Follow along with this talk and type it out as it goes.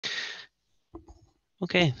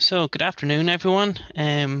Okay, so good afternoon, everyone.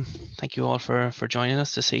 Thank you all for joining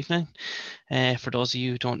us this evening. For those of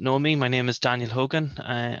you who don't know me, my name is Daniel Hogan.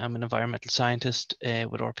 I'm an environmental scientist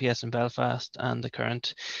with RPS in Belfast and the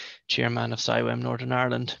current chairman of CIWEM Northern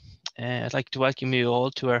Ireland. I'd like to welcome you all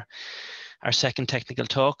to our second technical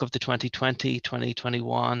talk of the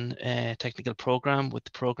 2020-2021 technical programme with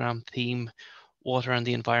the programme theme Water and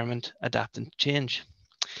the Environment, Adapting to Change.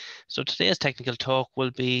 So today's technical talk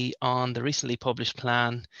will be on the recently published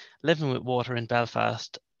plan, Living with Water in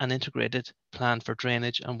Belfast, an integrated plan for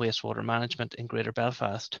drainage and wastewater management in Greater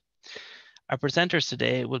Belfast. Our presenters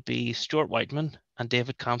today will be Stuart Wightman and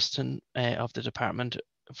David Compston of the Department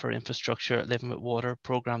for Infrastructure Living with Water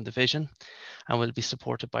Programme Division, and will be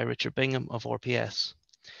supported by Richard Bingham of RPS.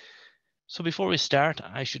 So before we start,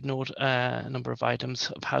 I should note a number of items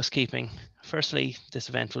of housekeeping. Firstly, this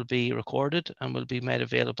event will be recorded and will be made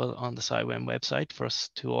available on the CIWEM website for us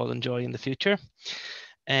to all enjoy in the future.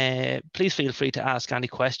 Please feel free to ask any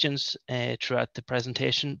questions throughout the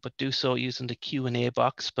presentation, but do so using the Q&A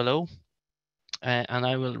box below. And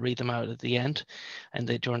I will read them out at the end and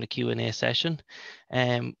during the Q&A session.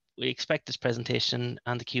 We expect this presentation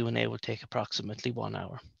and the Q&A will take approximately 1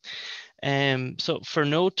 hour. So for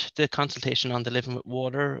note, the consultation on the Living with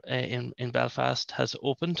Water in Belfast has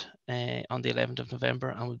opened on the 11th of November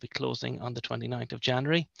and will be closing on the 29th of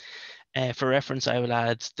January. For reference, I will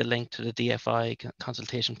add the link to the DFI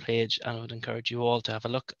consultation page, and I would encourage you all to have a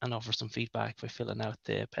look and offer some feedback by filling out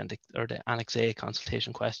the appendix or the Annex A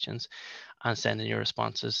consultation questions and sending your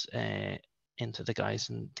responses into the guys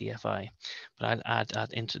in DFI, but I'll add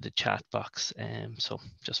that into the chat box, so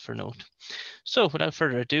just for note. So without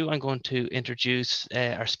further ado, I'm going to introduce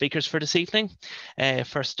our speakers for this evening.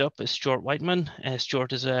 First up is Stuart Wightman.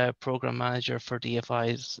 Stuart is a Programme Manager for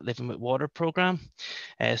DFI's Living with Water programme.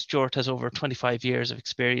 Stuart has over 25 years of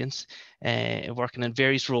experience working in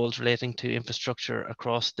various roles relating to infrastructure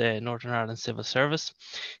across the Northern Ireland Civil Service.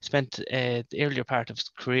 He spent the earlier part of his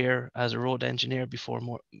career as a road engineer before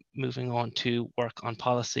moving on to work on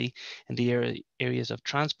policy in the areas of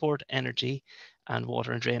transport, energy, and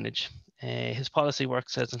water and drainage. His policy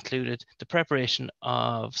work has included the preparation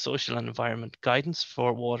of social and environment guidance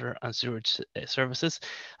for water and sewage services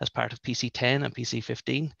as part of PC10 and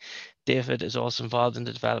PC15. David is also involved in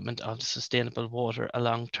the development of the Sustainable Water, a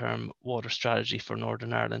long-term water strategy for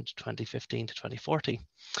Northern Ireland 2015 to 2040.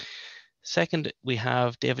 Second, we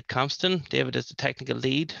have David Compston. David is the technical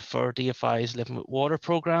lead for DFI's Living with Water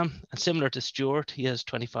programme, and similar to Stuart, he has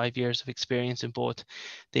 25 years of experience in both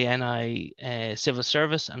the NI civil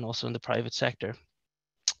service and also in the private sector.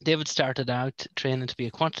 David started out training to be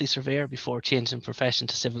a quantity surveyor before changing profession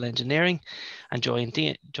to civil engineering and joining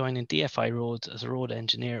DFI Roads as a road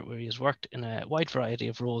engineer, where he has worked in a wide variety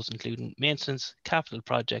of roles, including maintenance, capital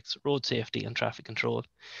projects, road safety and traffic control.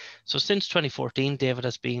 So since 2014, David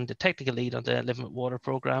has been the technical lead on the Living with Water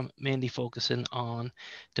programme, mainly focusing on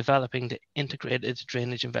developing the integrated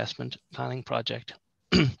drainage investment planning project.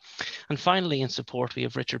 And finally, in support, we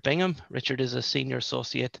have Richard Bingham. Richard is a senior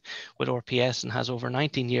associate with RPS and has over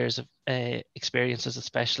 19 years of experience as a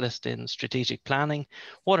specialist in strategic planning,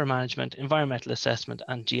 water management, environmental assessment,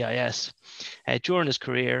 and GIS. During his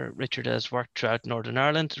career, Richard has worked throughout Northern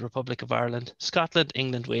Ireland, the Republic of Ireland, Scotland,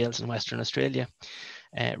 England, Wales, and Western Australia.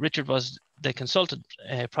 Richard was the consultant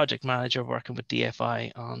project manager working with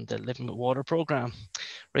DFI on the Living with Water programme.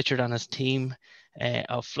 Richard and his team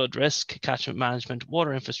of flood risk, catchment management,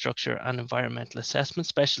 water infrastructure and environmental assessment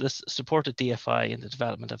specialists supported DFI in the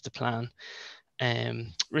development of the plan.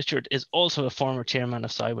 Richard is also a former chairman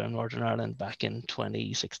of CIWEM Northern Ireland back in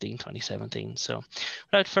 2016-2017. So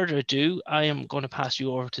without further ado, I am going to pass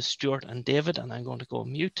you over to Stuart and David, and I'm going to go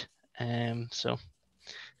mute. So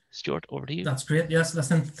Stuart, over to you. That's great. Yes,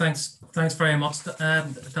 listen, thanks very much,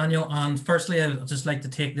 Daniel. And firstly, I'd just like to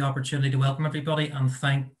take the opportunity to welcome everybody and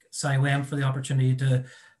thank CIWEM for the opportunity to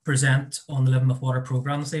present on the Living with Water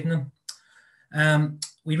programme this evening.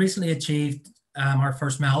 We recently achieved our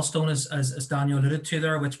first milestone, as Daniel alluded to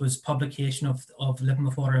there, which was publication of Living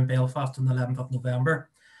with Water in Belfast on the 11th of November.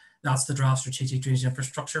 That's the draft strategic drainage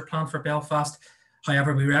infrastructure plan for Belfast.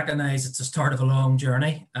 However, we recognise it's the start of a long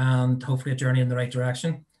journey and hopefully a journey in the right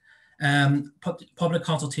direction. Public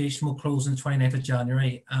consultation will close on the 29th of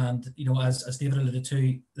January. And, you know, as David alluded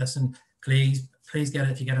to, listen, please get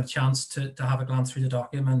it if you get a chance to have a glance through the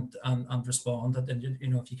document and respond, you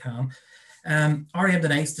know, if you can. Our aim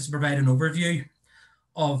tonight is to provide an overview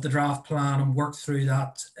of the draft plan and work through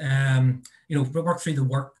that, you know, work through the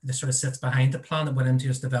work that sort of sits behind the plan that went into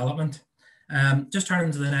its development. Just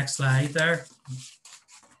turning to the next slide there.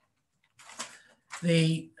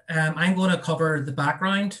 I'm going to cover the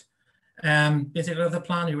background Basically, the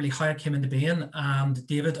plan, really how it came into being. And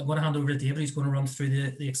David, I'm going to hand over to David. He's going to run through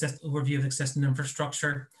the overview of existing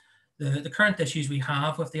infrastructure, the current issues we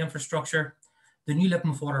have with the infrastructure, the new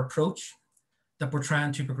living with water approach that we're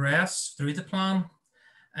trying to progress through the plan.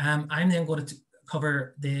 I'm then going to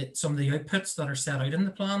cover some of the outputs that are set out in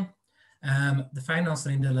the plan, the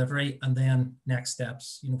financing and delivery, and then next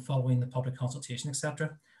steps, following the public consultation,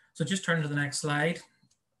 etc. So just turn to the next slide.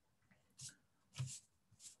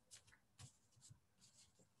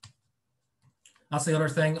 That's the other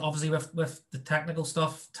thing, obviously, with the technical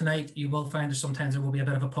stuff tonight, you will find that sometimes there will be a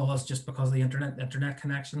bit of a pause just because of the internet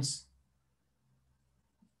connections.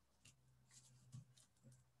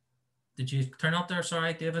 Did you turn up there?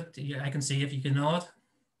 Sorry, David. I can see if you can nod.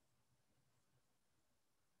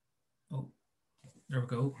 Oh, there we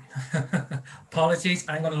go. Apologies.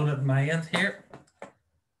 I'm going to load it at my end here.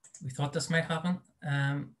 We thought this might happen.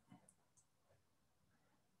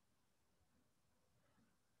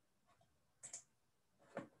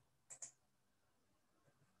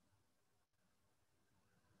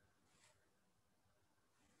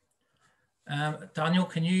 Daniel,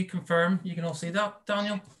 can you confirm you can all see that,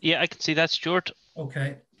 Daniel? Yeah, I can see that, Stuart.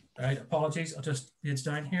 Okay. All right. Apologies. I'll just it's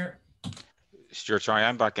down here. Stuart, sorry,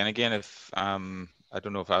 I'm back in again. If I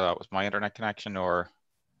don't know if that was my internet connection or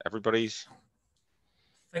everybody's.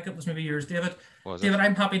 I think it was maybe yours, David. Was David, it?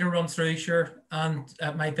 I'm happy to run through, sure, and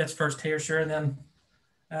my bits first here, sure, and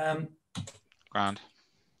then. Grand.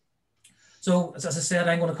 So as I said,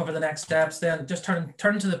 I'm going to cover the next steps. Then just turn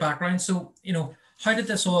to the background. So how did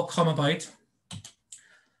this all come about?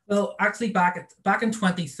 Well, actually, back in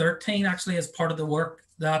 2013, actually, as part of the work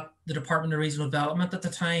that the Department of Regional Development at the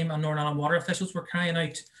time and Northern Ireland water officials were carrying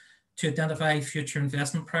out to identify future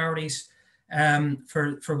investment priorities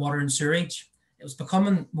for water and sewerage, it was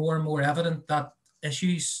becoming more and more evident that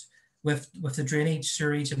issues with the drainage,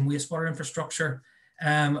 sewerage, and wastewater infrastructure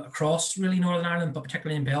across really Northern Ireland, but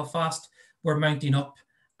particularly in Belfast, were mounting up,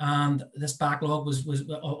 and this backlog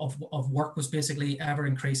of work was basically ever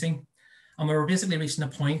increasing. And we were basically reaching a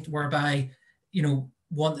point whereby,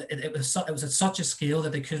 it was at such a scale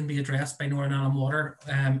that they couldn't be addressed by Northern Ireland Water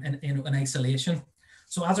in isolation.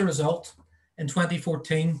 So as a result, in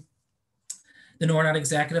 2014, the Northern Ireland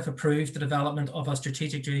Executive approved the development of a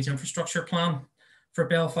strategic drainage infrastructure plan for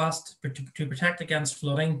Belfast to protect against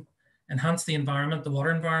flooding, enhance the environment, the water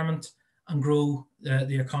environment, and grow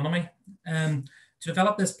the economy. To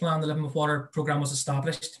develop this plan, the Living with Water programme was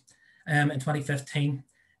established in 2015.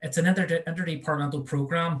 It's an interdepartmental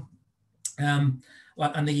programme, and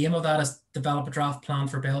the aim of that is to develop a draft plan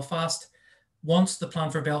for Belfast. Once the plan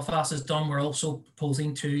for Belfast is done, we're also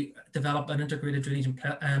proposing to develop an integrated drainage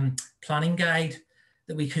and planning guide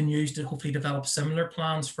that we can use to hopefully develop similar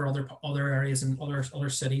plans for other areas and other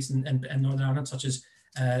cities in Northern Ireland, such as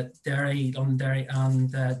Derry, London Derry,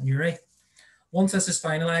 and Newry. Once this is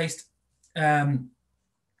finalised,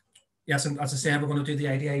 yes, and as I said, we're going to do the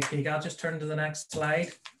IDIP. I'll just turn to the next slide.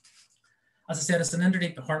 As I said, it's an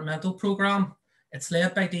interdepartmental programme. It's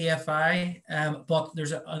led by DFI, but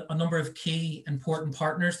there's a number of key important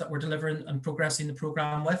partners that we're delivering and progressing the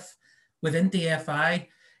programme with. Within DFI,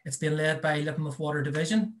 it's been led by Living with Water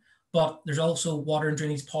Division, but there's also Water and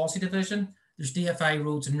Drainage Policy Division. There's DFI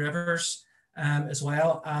Roads and Rivers as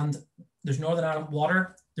well, and there's Northern Ireland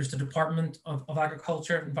Water. There's the Department of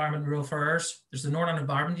Agriculture, Environment and Rural Affairs. There's the Northern Ireland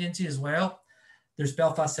Environment Agency as well. There's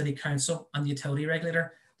Belfast City Council and the Utility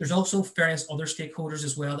Regulator. There's also various other stakeholders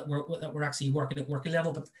as well that we're actually working at working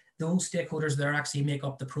level, but those stakeholders there actually make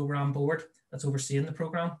up the programme board that's overseeing the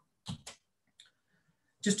programme.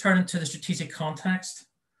 Just turning to the strategic context,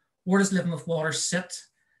 where does Living with Water sit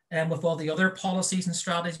with all the other policies and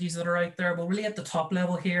strategies that are out there? Well, really at the top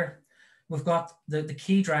level here, we've got the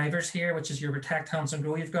key drivers here, which is your Protect, Enhance and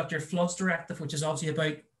Grow. You've got your Floods Directive, which is obviously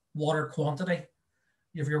about water quantity.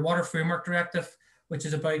 You have your Water Framework Directive, which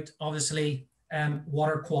is about obviously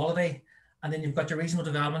water quality, and then you've got your Regional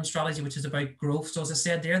Development Strategy, which is about growth. So as I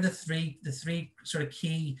said, they're the three sort of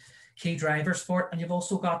key drivers for it. And you've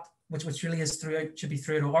also got, which really is should be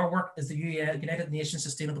throughout our work, is the United Nations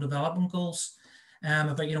Sustainable Development Goals,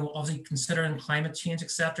 about obviously considering climate change,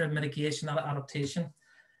 etc., mitigation, adaptation.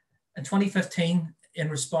 In 2015, in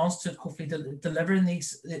response to hopefully delivering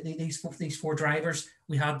these four drivers,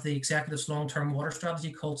 we had the Executive's long-term water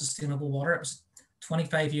strategy called Sustainable Water. It was a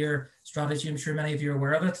 25-year strategy. I'm sure many of you are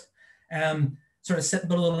aware of it. Sort of sitting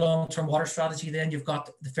below the long-term water strategy, then you've got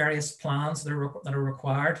the various plans that are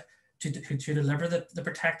required to deliver the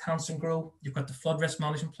Protect, Enhance and Grow. You've got the flood risk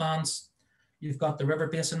management plans, you've got the river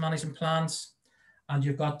basin management plans, and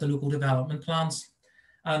you've got the local development plans.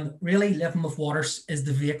 And really, Living with Water is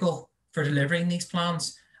the vehicle for delivering these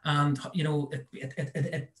plans. and you know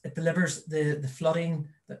it delivers the flooding,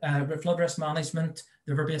 flood risk management,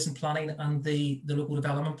 the river basin planning, and the local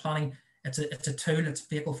development planning. It's a tool, it's a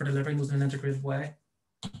vehicle for delivering those in an integrated way.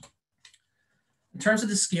 In terms of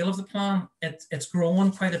the scale of the plan, it's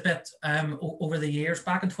grown quite a bit over the years.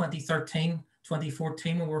 Back in 2013,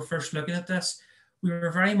 2014, when we were first looking at this, we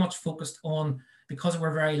were very much focused on, because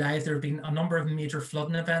we're very live, there have been a number of major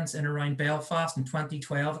flooding events in around Belfast in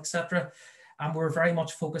 2012, etc. And we're very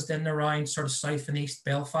much focused in around sort of south and east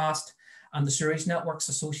Belfast and the sewerage networks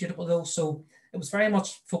associated with those. So it was very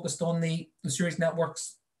much focused on the sewerage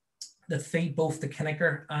networks that feed both the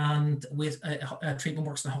Kinnicker and with treatment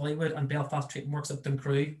works in Hollywood and Belfast treatment works at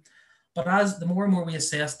Duncrew. But as the more and more we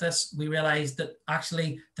assess this, we realised that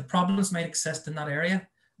actually the problems might exist in that area,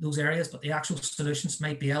 those areas, but the actual solutions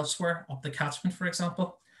might be elsewhere, up the catchment, for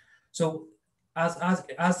example. So as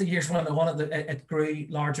the years went on, it grew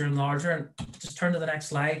larger and larger. And just turn to the next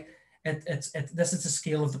slide. This is the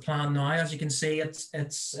scale of the plan now. As you can see, it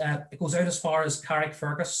goes out as far as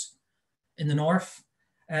Carrickfergus in the north,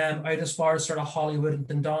 out as far as sort of Hollywood and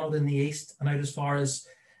Dundonald in the east, and out as far as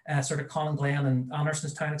sort of Conn Glen and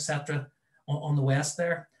Andersonstown, etc., on the west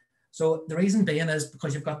there. So the reason being is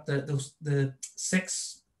because you've got the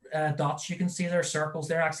 6 dots you can see there, circles.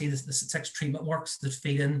 They're actually the 6 treatment works that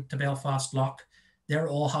feed into Belfast Lough. They're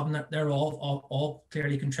all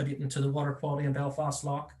clearly contributing to the water quality in Belfast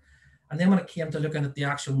Lough. And then when it came to looking at the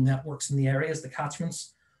actual networks in the areas, the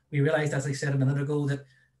catchments, we realised, as I said a minute ago, that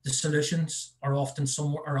the solutions are often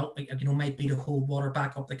somewhere, or might be to hold water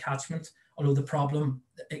back up the catchment, although the problem,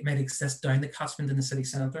 it might exist down the catchment in the city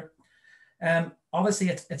centre. Obviously,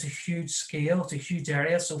 it's a huge scale, it's a huge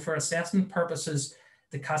area. So for assessment purposes,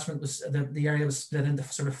 the catchment was, the area was split into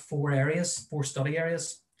sort of 4 areas, 4 study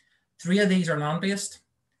areas. 3 of these are land-based,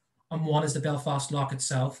 and 1 is the Belfast Lough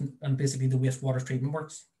itself, and basically the wastewater treatment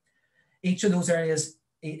works. Each of those areas,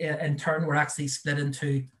 in turn, were actually split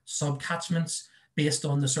into sub-catchments based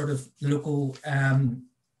on the sort of local,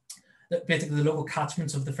 basically the local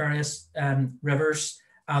catchments of the various rivers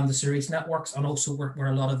and the sewerage networks, and also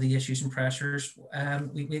where a lot of the issues and pressures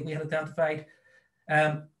we had identified.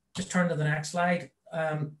 Just turn to the next slide.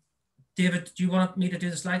 David, do you want me to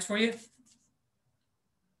do the slides for you?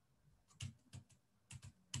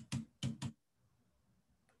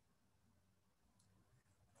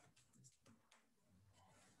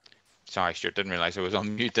 Sorry, Stuart, didn't realise I was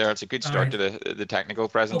on mute there. It's a good start to the technical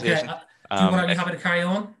presentation. Okay. Do you want to have it carry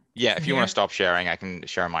on? Yeah, if you want to stop sharing, I can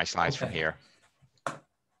share my slides from here.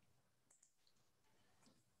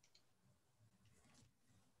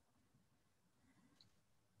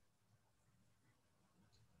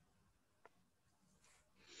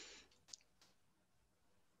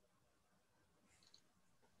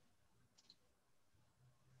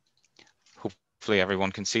 Hopefully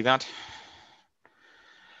everyone can see that.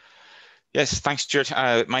 Yes, thanks, Stuart.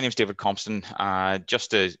 My name is David Compston.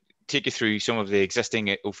 Just to take you through some of the existing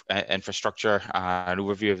infrastructure, an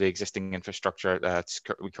overview of the existing infrastructure that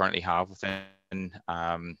we currently have within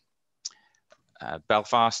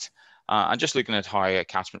Belfast, and just looking at how a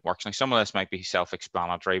catchment works. Now, some of this might be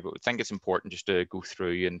self-explanatory, but we think it's important just to go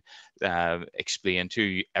through and explain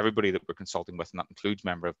to everybody that we're consulting with, and that includes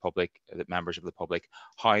members of the public,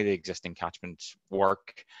 how the existing catchments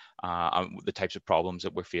work, and the types of problems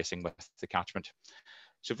that we're facing with the catchment.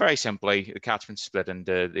 So very simply, the catchment's split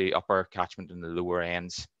into the upper catchment and the lower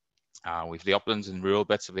ends. We have the uplands and rural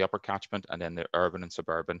bits of the upper catchment, and then the urban and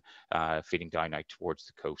suburban feeding down out towards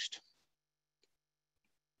the coast.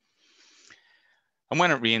 And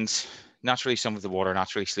when it rains, naturally some of the water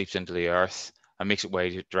naturally seeps into the earth and makes its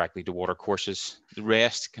way directly to water courses. The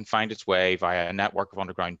rest can find its way via a network of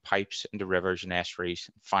underground pipes into rivers and estuaries,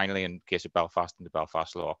 and finally, in the case of Belfast, into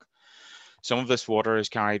Belfast Lough. Some of this water is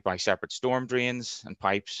carried by separate storm drains and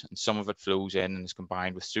pipes, and some of it flows in and is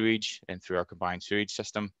combined with sewage and through our combined sewage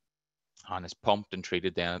system, and is pumped and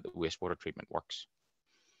treated then at the wastewater treatment works.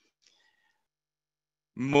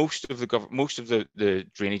 Most of the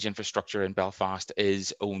drainage infrastructure in Belfast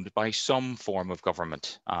is owned by some form of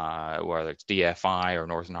government, whether it's DFI or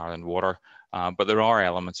Northern Ireland Water, but there are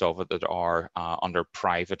elements of it that are under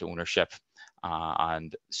private ownership,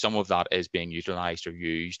 and some of that is being utilised or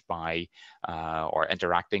used by or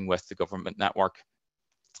interacting with the government network.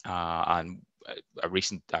 And a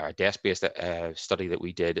recent desk-based study that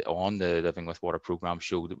we did on the Living with Water programme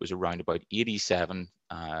showed it was around about 87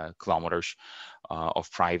 kilometres of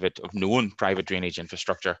known private drainage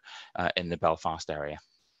infrastructure in the Belfast area.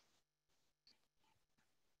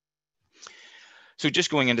 So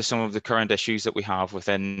just going into some of the current issues that we have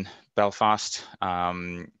within Belfast.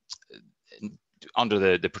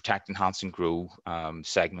 under the protect, enhance and grow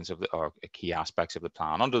segments of or key aspects of the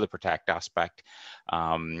plan. Under the protect aspect,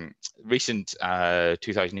 recent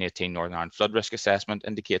 2018 Northern Ireland flood risk assessment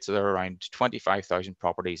indicates that there are around 25,000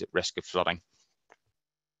 properties at risk of flooding.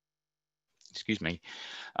 Excuse me.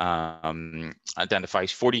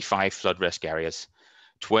 Identifies 45 flood risk areas.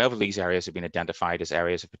 12 of these areas have been identified as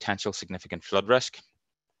areas of potential significant flood risk,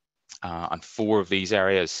 and 4 of these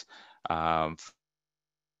areas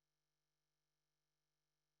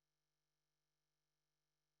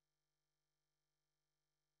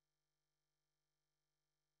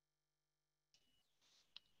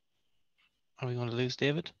Are we going to lose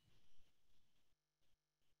David?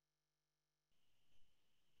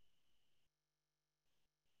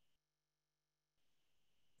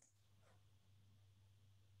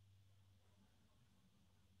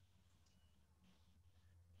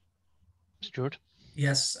 Stuart?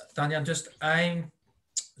 Yes, Daniel, it's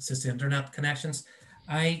just the internet connections.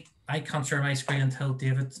 I can't share my screen until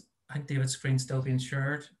I think David's screen's still being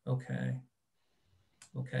shared. Okay.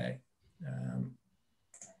 Okay.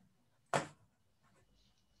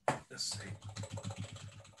 Let's see.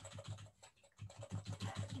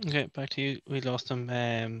 Okay, back to you. We lost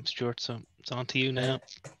him, Stuart, so it's on to you now.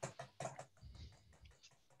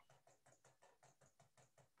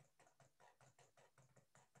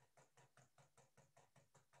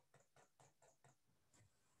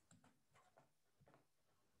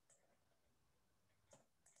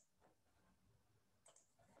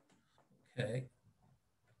 Okay.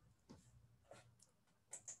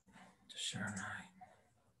 Just share now.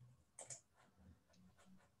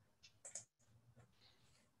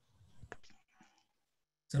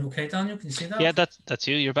 Is that okay, Daniel? Can you see that? Yeah, that's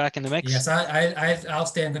you. You're back in the mix. Yes, I'll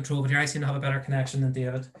stay in control, but here I seem to have a better connection than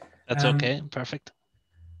David. That's okay. Perfect.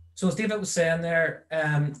 So as David was saying there,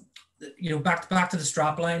 back to the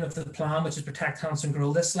strap line of the plan, which is protect, enhance and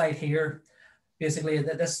grow. This slide here, basically,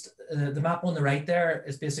 the map on the right there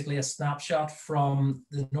is basically a snapshot from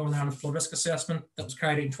the Northern Ireland flood risk assessment that was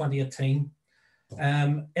carried out in 2018.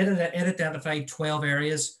 It identified 12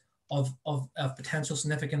 areas of potential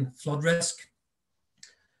significant flood risk,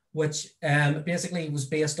 which basically was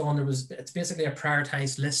based on, it's basically a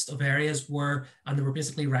prioritized list of areas and they were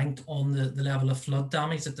basically ranked on the level of flood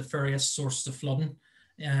damage at the various sources of flooding,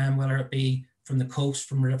 whether it be from the coast,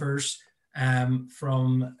 from rivers,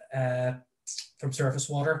 from surface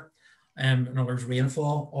water, in other words,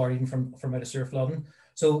 rainfall, or even from out of sewer flooding.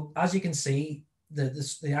 So as you can see,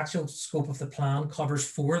 the actual scope of the plan covers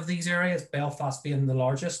 4 of these areas, Belfast being the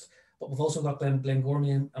largest, but we've also got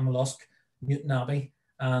Glengormley and Mollusk, Newton Abbey,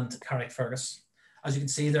 and Carrickfergus. As you can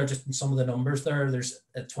see there, just in some of the numbers there, there's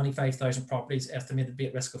 25,000 properties estimated to be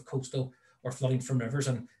at risk of coastal or flooding from rivers,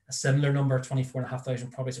 and a similar number,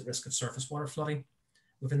 24,500 properties at risk of surface water flooding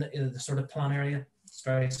within the sort of plan area. It's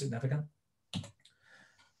very significant.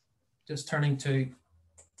 Just turning to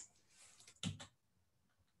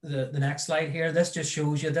the next slide here. This just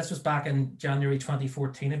shows you, this was back in January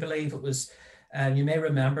 2014, I believe. It was, you may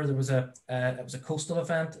remember there was it was a coastal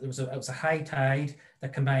event. It was a high tide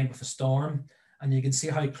that combined with a storm, and you can see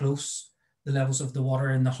how close the levels of the water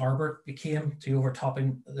in the harbour became to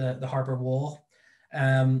overtopping the harbour wall.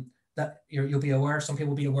 That you'll be aware, some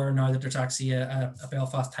people will be aware now that there's actually a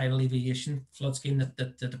Belfast tidal alleviation flood scheme that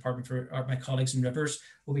the Department for my colleagues in Rivers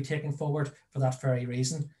will be taking forward for that very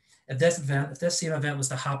reason. If this same event was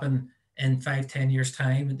to happen in 5-10 years'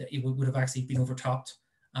 time, it would have actually been overtopped,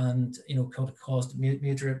 and could have caused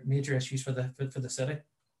major issues for the city.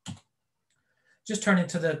 Just turning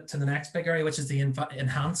to the next big area, which is the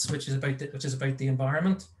enhance, which is about the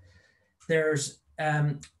environment. There's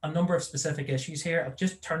a number of specific issues here. I've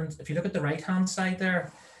just turned, if you look at the right-hand side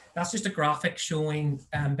there, that's just a graphic showing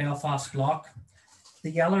Belfast Lough.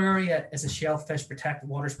 The yellow area is a shellfish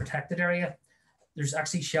waters protected area. There's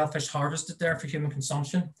actually shellfish harvested there for human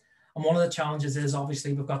consumption. And one of the challenges is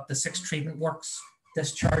obviously we've got the 6 treatment works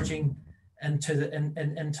discharging into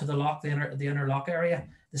the lough, the inner lough area.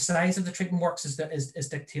 The size of the treatment works is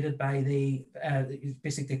dictated by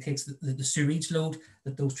basically takes the sewage load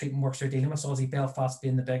that those treatment works are dealing with, so obviously Belfast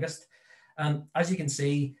being the biggest. And as you can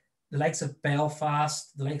see, the likes of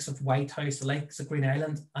Belfast, the likes of Whitehouse, the likes of Green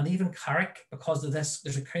Island, and even Carrick, because of this,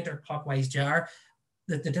 there's a counterclockwise jar,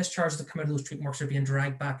 the discharges that come out of those treatment works are being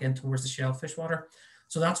dragged back in towards the shellfish water.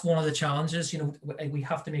 So that's one of the challenges. We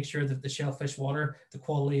have to make sure that the shellfish water, the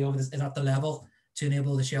quality of it is at the level to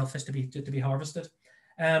enable the shellfish to be harvested.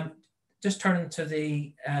 Just turning to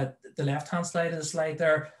the left-hand side of the slide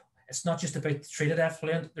there, it's not just about treated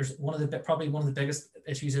effluent. There's probably one of the biggest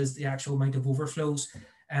issues is the actual amount of overflows.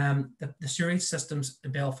 The sewage systems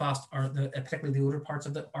in Belfast, particularly the older parts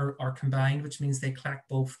of it, are combined, which means they collect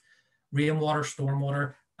both rainwater,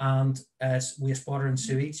 stormwater, and wastewater and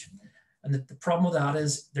sewage. And the problem with that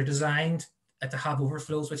is they're designed to have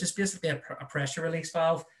overflows, which is basically a pressure release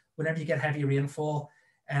valve. Whenever you get heavy rainfall,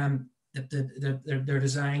 they're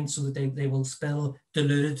designed so that they will spill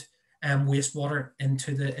diluted wastewater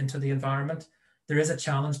into the environment. There is a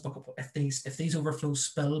challenge, but if these overflows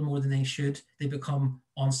spill more than they should, they become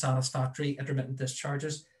unsatisfactory intermittent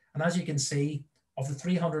discharges. And as you can see, of the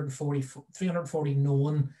 340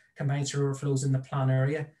 known combined sewer overflows in the plan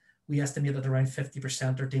area, we estimate that around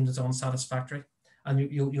 50% are deemed as unsatisfactory.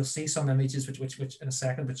 And you'll see some images which in a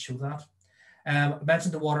second would show that. I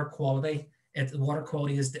mentioned the water quality. The water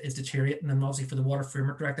quality is deteriorating, and obviously for the Water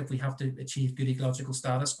Framework Directive, we have to achieve good ecological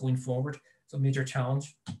status going forward. It's a major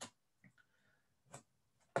challenge.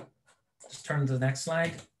 Just turn to the next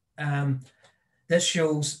slide. This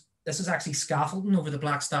is actually scaffolding over the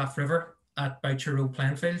Blackstaff River at Boucher Road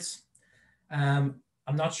Plainfields.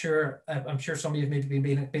 I'm not sure, I'm sure some of you have maybe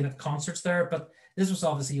been at concerts there, but this was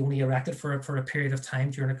obviously only erected for a period of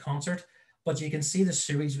time during a concert. But you can see the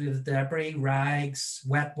sewage with the debris, rags,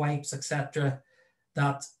 wet wipes, etc.,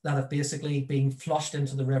 that have basically been flushed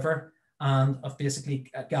into the river and have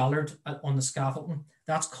basically gathered on the scaffolding.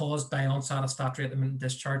 That's caused by unsatisfactory intermittent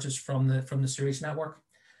discharges from the sewage network.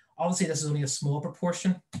 Obviously, this is only a small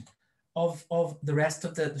proportion of the rest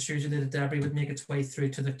of the sewage-related debris would make its way through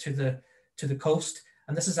to the coast.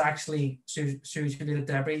 And this is actually sewage-related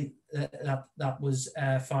debris that was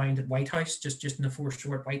found at Whitehouse, just in the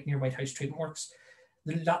foreshore at near Whitehouse Treatment Works.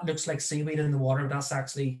 That looks like seaweed in the water, but that's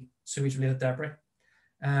actually sewage-related debris.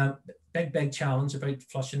 Big challenge about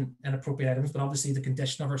flushing inappropriate items, but obviously the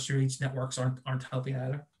condition of our sewage networks aren't helping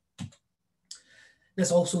either.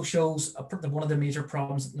 This also shows one of the major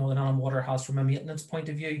problems that Northern Ireland Water has from a maintenance point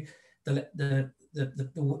of view. The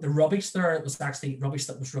rubbish there was actually rubbish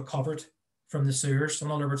that was recovered from the sewers. So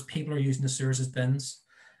in other words, people are using the sewers as bins.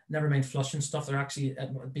 Never mind flushing stuff, they're actually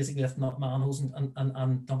basically lifting up manholes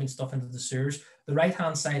and dumping stuff into the sewers. The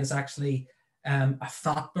right-hand side is actually a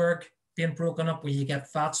fatberg being broken up where you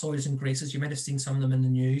get fats, oils and greases. You might have seen some of them in the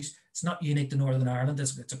news. It's not unique to Northern Ireland,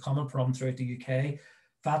 it's a common problem throughout the UK.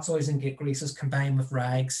 Fats, oils and greases combine with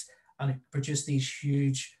rags and produce these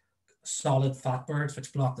huge solid fatbergs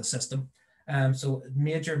which block the system. So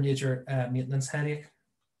major maintenance headache,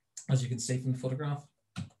 as you can see from the photograph.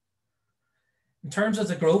 In terms of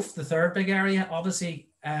the growth, the third big area, obviously,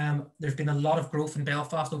 there's been a lot of growth in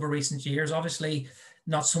Belfast over recent years. Obviously,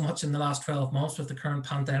 not so much in the last 12 months with the current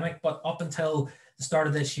pandemic, but up until the start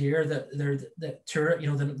of this year,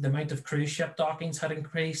 the amount of cruise ship dockings had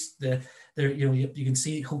increased. You can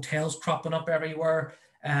see hotels cropping up everywhere.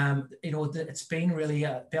 It's been really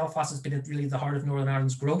Belfast has been really the heart of Northern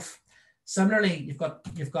Ireland's growth. Similarly,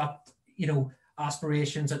 you've got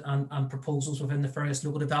aspirations and proposals within the various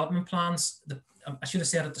local development plans. I should have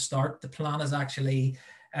said at the start, the plan is actually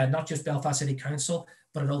not just Belfast City Council,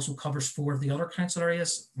 but it also covers 4 of the other council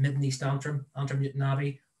areas: Mid and East Antrim, Antrim Newton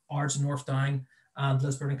Abbey, Ards and North Down, and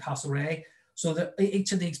Lisburn and Castlereagh. So that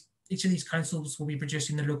each of these councils will be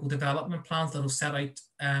producing their local development plans that will set out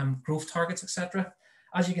growth targets, etc.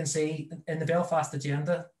 As you can see in the Belfast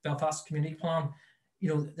agenda, Belfast Community Plan,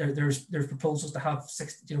 there's proposals to have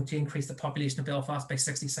to increase the population of Belfast by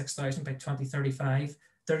 66,000 by 2035,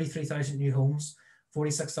 33,000 new homes,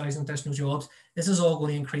 46,000 additional jobs. This is all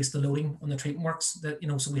going to increase the loading on the treatment works.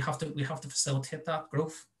 So we have to facilitate that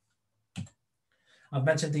growth. I've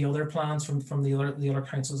mentioned the other plans from the other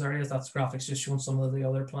councils areas. That's graphics just showing some of the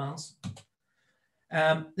other plans.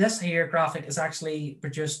 This here graphic is actually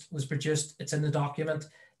was produced. It's in the document.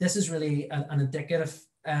 This is really an indicative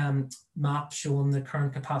map showing the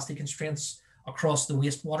current capacity constraints across the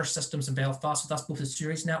wastewater systems in Belfast. So that's both the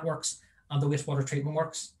sewage networks and the wastewater treatment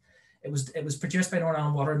works. It was produced by Northern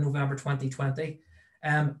Ireland Water in November 2020.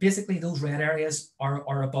 Basically, those red areas are at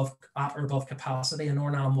or above capacity, and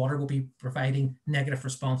Northern Ireland Water will be providing negative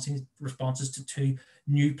responses to 2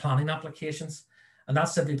 new planning applications, and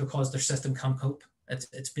that's simply because their system can't cope.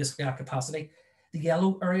 It's basically at capacity. The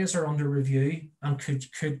yellow areas are under review and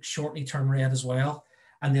could shortly turn red as well.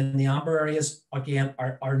 And then the amber areas, again,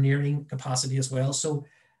 are nearing capacity as well. So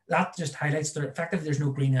that just highlights effectively there's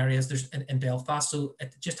no green areas in Belfast. So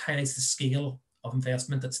it just highlights the scale of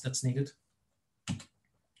investment that's needed.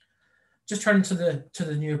 Just turning to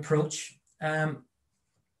the new approach.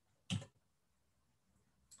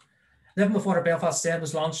 Living with Water Belfast said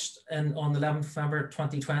was launched on the 11th of November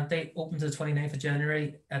 2020, opened to the 29th of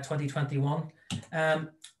January 2021.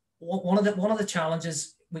 One of the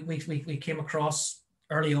challenges we came across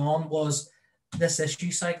early on was this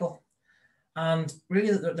issue cycle. And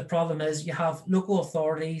really the problem is you have local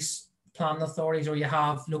authorities, planning authorities, or you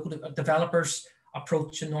have local developers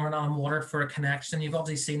approaching Northern Ireland Water for a connection. You've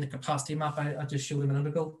obviously seen the capacity map I just showed a minute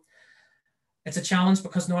ago. It's a challenge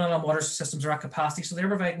because Northern Ireland water systems are at capacity, so they're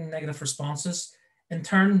providing negative responses. In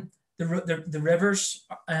turn, the rivers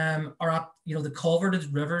are at, the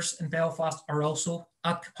culverted rivers in Belfast are also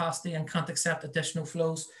at capacity and can't accept additional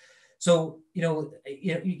flows. So,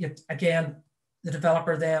 again, the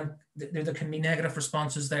developer then, there can be negative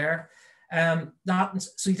responses there.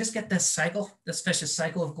 So you just get this cycle, this vicious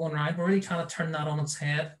cycle of going around. We're really trying to turn that on its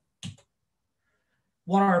head.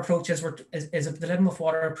 What our approach is the living with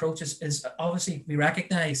water approach is obviously we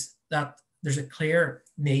recognize that there's a clear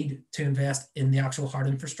need to invest in the actual hard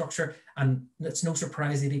infrastructure. And it's no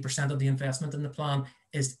surprise 80% of the investment in the plan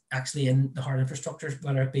is actually in the hard infrastructure,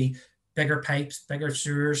 whether it be bigger pipes, bigger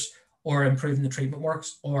sewers, or improving the treatment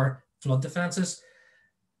works or flood defences.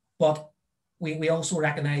 But we also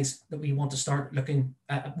recognise that we want to start looking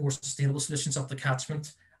at more sustainable solutions up the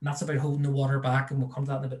catchment. And that's about holding the water back. And we'll come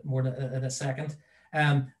to that in a bit more in a second.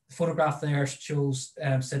 The photograph there shows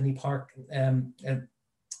Sydney Park,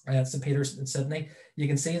 St. Peter's in Sydney. You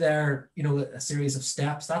can see there, a series of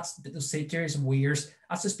steps. That's the series of weirs.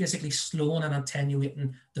 That's just basically slowing and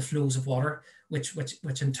attenuating the flows of water, which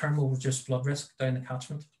in turn will reduce flood risk down the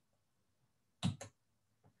catchment.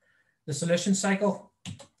 The solution cycle.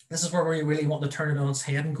 This is where we really want to turn it on its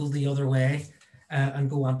head and go the other way and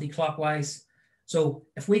go anti-clockwise. So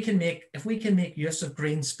if we can make use of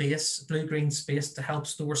green space, blue-green space to help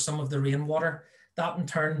store some of the rainwater, that in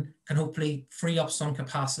turn can hopefully free up some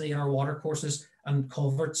capacity in our water courses and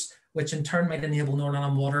culverts, which in turn might enable Northern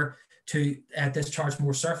Ireland Water to discharge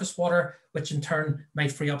more surface water, which in turn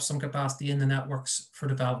might free up some capacity in the networks for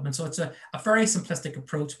development. So it's a very simplistic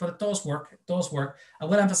approach, but it does work. It does work. I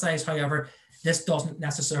will emphasize, however, this doesn't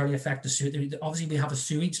necessarily affect the sewage. Obviously, we have a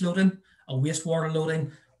sewage loading, a wastewater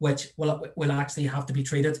loading, which will actually have to be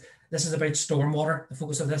treated. This is about stormwater. The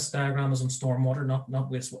focus of this diagram is on stormwater,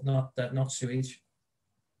 not waste, not sewage.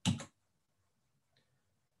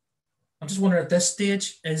 I'm just wondering at this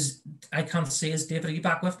stage, I can't see, is David, are you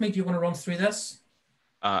back with me? Do you want to run through this?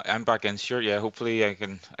 I'm back in, sure. Yeah, hopefully I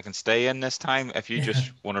can stay in this time. If you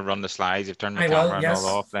just want to run the slides, you've turned my camera and all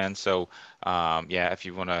off then. So yeah, if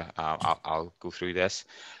you want to, I'll go through this.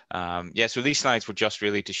 Yeah, so these slides were just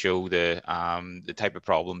really to show the type of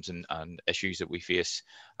problems and issues that we face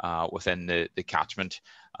within the catchment.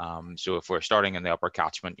 So if we're starting in the upper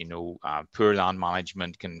catchment, poor land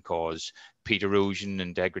management can cause peat erosion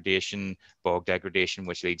and degradation, bog degradation,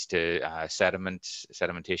 which leads to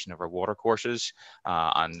sedimentation of our water courses,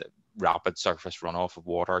 and rapid surface runoff of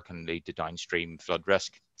water can lead to downstream flood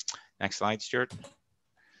risk. Next slide, Stuart.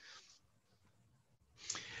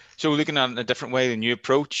 So looking at a different way, the new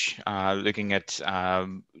approach, looking at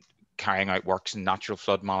carrying out works in natural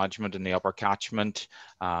flood management in the upper catchment,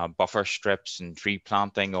 buffer strips and tree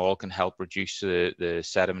planting all can help reduce the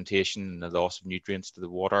sedimentation and the loss of nutrients to the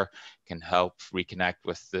water, can help reconnect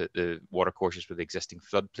with the water courses with existing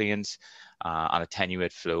floodplains and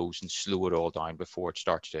attenuate flows and slow it all down before it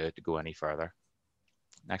starts to go any further.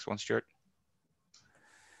 Next one, Stuart.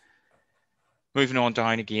 Moving on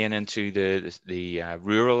down again into the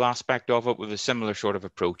rural aspect of it with a similar sort of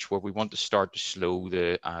approach where we want to start to slow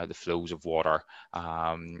the flows of water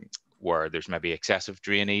where there's maybe excessive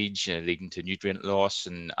drainage leading to nutrient loss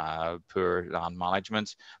and poor land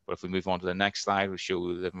management. But if we move on to the next slide, we'll show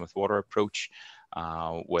the living with water approach,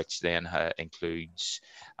 which then includes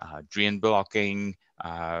drain blocking,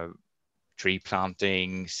 tree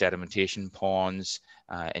planting, sedimentation ponds,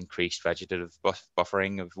 increased vegetative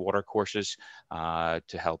buffering of water courses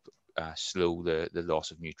to help slow the loss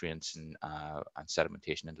of nutrients and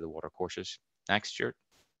sedimentation into the water courses. Next, Stuart.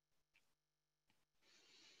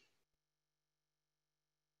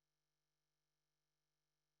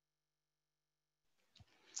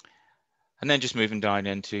 And then just moving down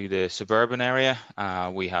into the suburban area,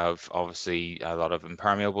 we have obviously a lot of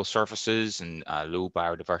impermeable surfaces and low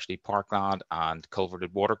biodiversity parkland and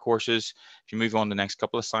culverted water courses. If you move on the next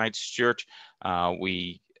couple of slides, Stuart,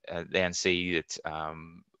 we then see that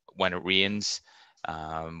when it rains,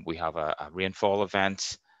 we have a rainfall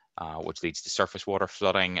event, which leads to surface water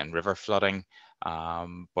flooding and river flooding.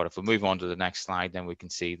 But if we move on to the next slide, then we can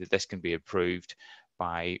see that this can be improved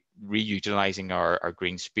by reutilizing our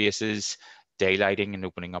green spaces, daylighting and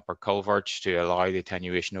opening up our culverts to allow the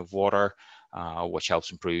attenuation of water, which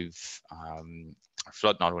helps improve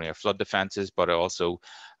not only our flood defenses, but it also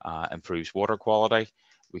improves water quality.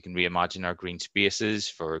 We can reimagine our green spaces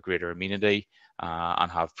for greater amenity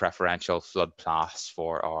and have preferential flood paths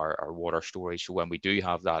for our water storage. So when we do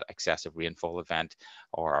have that excessive rainfall event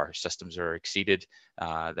or our systems are exceeded,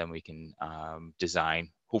 then we can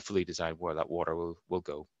hopefully design where that water will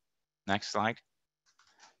go. Next slide.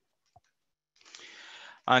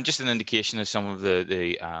 And just an indication of some of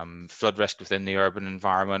the flood risk within the urban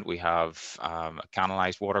environment. We have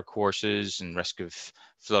canalized water courses and risk of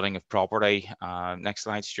flooding of property. Next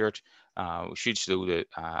slide, Stuart. We should show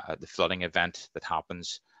the flooding event that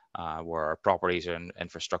happens where our properties and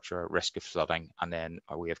infrastructure are at risk of flooding, and then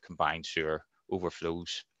we have combined sewer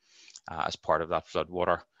overflows as part of that flood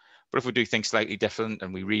water. But if we do things slightly different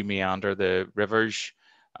and we re-meander the rivers,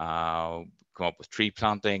 come up with tree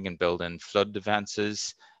planting and build in flood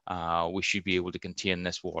defences, we should be able to contain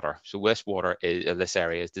this water. So this water, this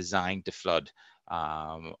area is designed to flood,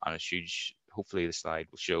 and it should, hopefully the slide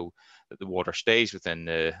will show that the water stays within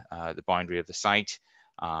the boundary of the site,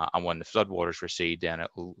 and when the flood waters recede, then it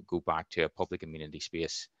will go back to a public amenity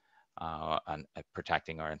space and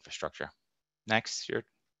protecting our infrastructure. Next, Stuart.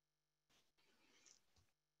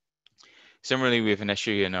 Similarly, we have an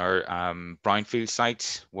issue in our brownfield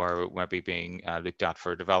sites where we're being looked at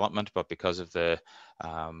for development, but because of the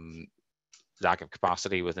lack of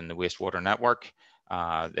capacity within the wastewater network,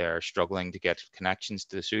 they're struggling to get connections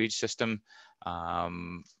to the sewage system.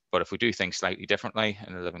 But if we do things slightly differently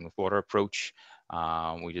in the living with water approach,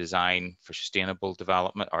 we design for sustainable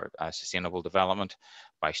development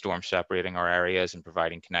by storm separating our areas and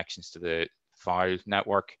providing connections to the foul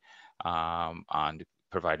network, and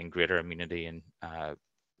providing greater amenity and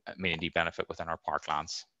amenity benefit within our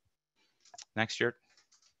parklands. Next year.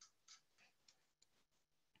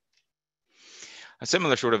 A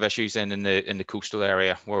similar sort of issues in the coastal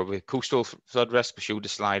area, where with coastal flood risk, we showed the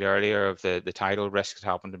slide earlier of the tidal risk that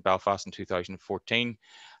happened in Belfast in 2014.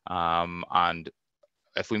 And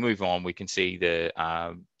if we move on, we can see the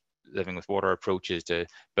living with water approaches to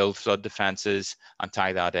build flood defences and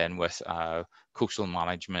tie that in with coastal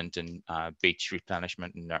management and beach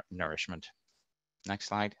replenishment and nourishment. Next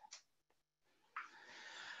slide.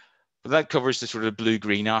 But that covers the sort of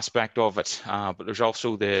blue-green aspect of it, but there's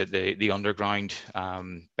also the underground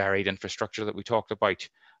buried infrastructure that we talked about.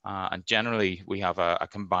 And generally, we have a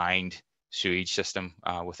combined sewage system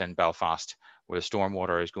within Belfast, where the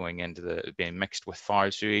stormwater is going into being mixed with foul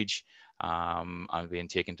sewage and being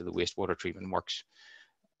taken to the wastewater treatment works.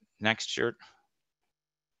 Next, Stuart.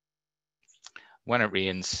 When it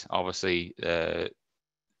rains, obviously,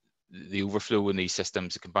 the overflow in these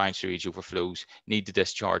systems, the combined sewage overflows, need to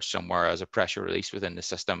discharge somewhere as a pressure release within the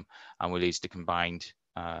system, and will lead to combined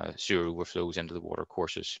sewer overflows into the water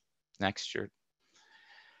courses. Next, Stuart.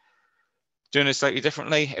 Doing it slightly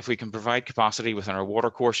differently, if we can provide capacity within our water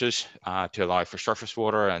courses to allow for surface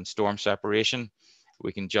water and storm separation,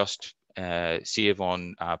 we can just save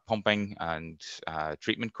on pumping and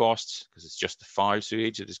treatment costs, because it's just the foul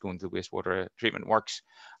sewage that is going to the wastewater treatment works,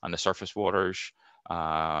 and the surface waters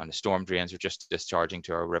and the storm drains are just discharging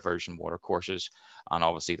to our rivers and water courses. And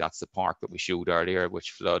obviously that's the park that we showed earlier,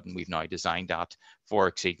 which flood, and we've now designed that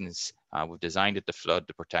for exceedance. We've designed it to flood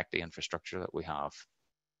to protect the infrastructure that we have.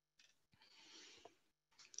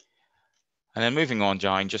 And then moving on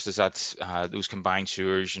down, just as that's those combined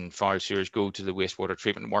sewers and foul sewers go to the wastewater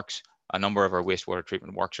treatment works, a number of our wastewater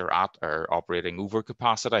treatment works are operating over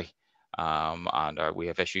capacity, and we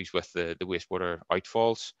have issues with the wastewater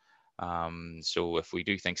outfalls. So if we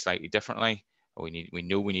do things slightly differently, we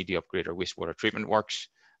know we need to upgrade our wastewater treatment works,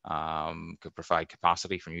 could provide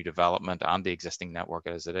capacity for new development and the existing network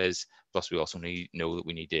as it is. Plus, we also know that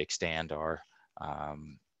we need to extend our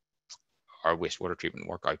wastewater treatment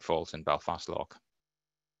work outfalls in Belfast Lough.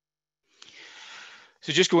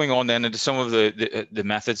 So just going on then into some of the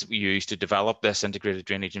methods that we use to develop this integrated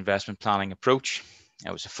drainage investment planning approach.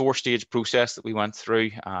 It was a 4-stage process that we went through,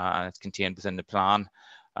 and it's contained within the plan.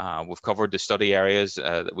 We've covered the study areas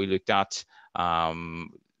that we looked at, long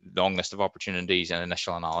list of opportunities and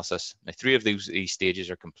initial analysis. Now, 3 of these stages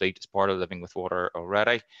are complete as part of Living with Water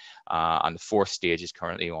already, and the 4th stage is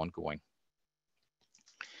currently ongoing.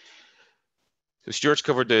 So Stuart's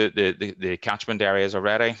covered the catchment areas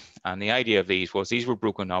already, and the idea of these was these were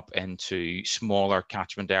broken up into smaller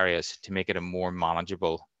catchment areas to make it a more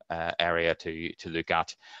manageable area to look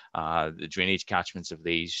at. The drainage catchments of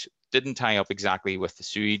these didn't tie up exactly with the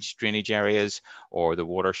sewage drainage areas or the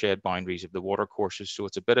watershed boundaries of the water courses, so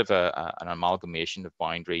it's a bit of an amalgamation of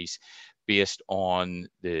boundaries based on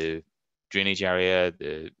the drainage area,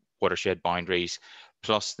 the watershed boundaries,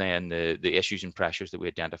 plus then the issues and pressures that we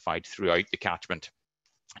identified throughout the catchment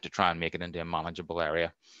to try and make it into a manageable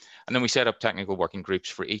area. And then we set up technical working groups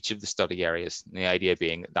for each of the study areas. And the idea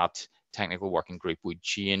being that technical working group would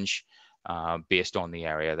change based on the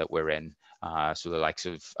area that we're in. So the likes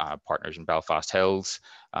of partners in Belfast Hills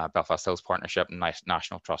Partnership, and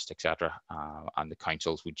National Trust, etc. And the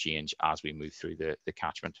councils would change as we move through the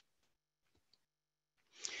catchment.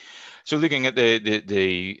 So looking at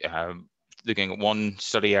looking at one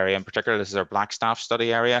study area in particular, this is our Blackstaff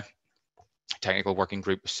study area. Technical working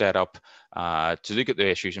group was set up to look at the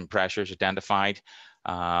issues and pressures identified.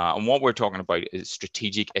 And what we're talking about is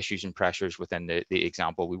strategic issues and pressures within the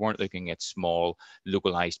example. We weren't looking at small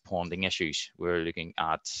localized ponding issues. We're looking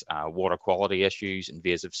at water quality issues,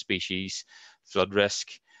 invasive species, flood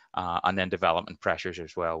risk, and then development pressures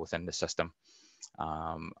as well within the system.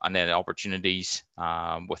 And then opportunities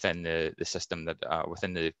within the system that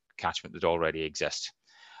within the catchment that already exists.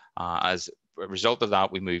 As a result of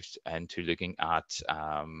that, we moved into looking at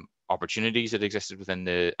opportunities that existed within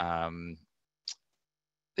the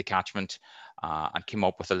catchment and came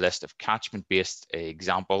up with a list of catchment-based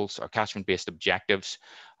examples or catchment-based objectives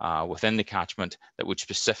within the catchment that would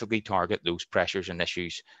specifically target those pressures and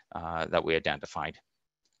issues that we identified.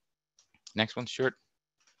 Next one, Stuart.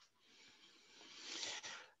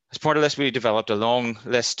 As part of this, we developed a long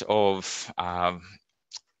list of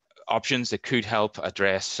options that could help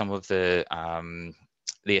address some of the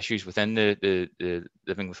issues within the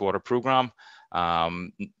Living with Water programme.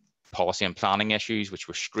 Policy and planning issues, which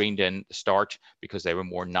were screened in at the start because they were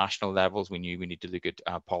more national levels. We knew we need to look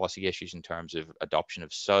at policy issues in terms of adoption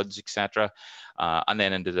of SUDs, etc. And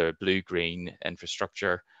then into the blue-green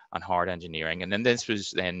infrastructure and hard engineering. And then this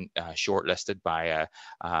was then shortlisted by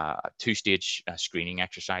a two-stage screening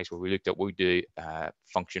exercise where we looked at what would do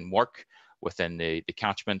function work within the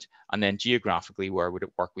catchment, and then geographically, where would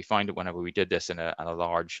it work? We found that whenever we did this in a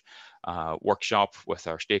large workshop with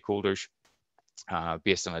our stakeholders,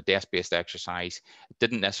 based on a desk-based exercise, it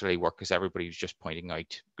didn't necessarily work because everybody was just pointing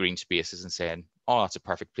out green spaces and saying, oh, that's a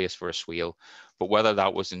perfect place for a swale. But whether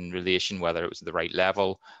that was in relation, whether it was the right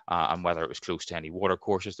level, and whether it was close to any water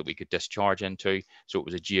courses that we could discharge into. So it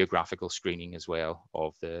was a geographical screening as well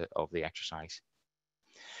of the exercise.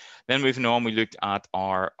 Then moving on, we looked at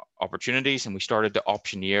our opportunities and we started to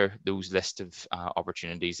optioneer those list of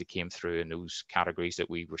opportunities that came through in those categories that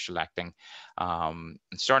we were selecting. And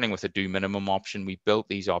starting with a do minimum option, we built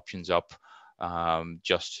these options up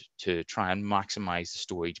just to try and maximize the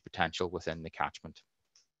storage potential within the catchment.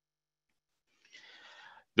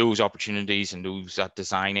 Those opportunities and that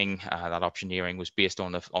designing, that optioneering was based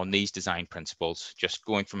on these design principles, just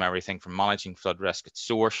going from everything from managing flood risk at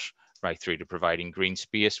source, right through to providing green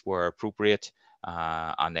space where appropriate,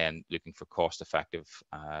 and then looking for cost-effective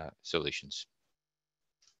solutions.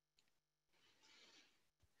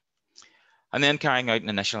 And then carrying out an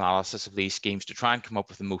initial analysis of these schemes to try and come up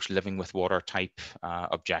with the most living with water type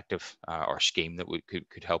objective or scheme that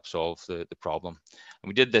could help solve the problem. And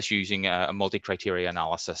we did this using a multi-criteria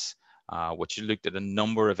analysis, which looked at a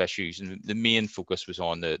number of issues, and the main focus was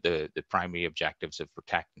on the primary objectives of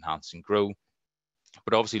protect, enhance, and grow.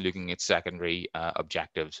 But obviously looking at secondary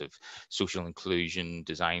objectives of social inclusion,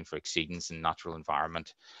 design for exceedance and natural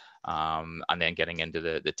environment, and then getting into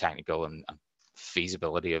the technical and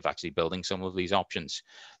feasibility of actually building some of these options.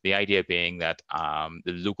 The idea being that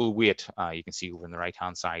the local weight, you can see over on the right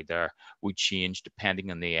hand side there, would change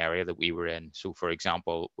depending on the area that we were in. So for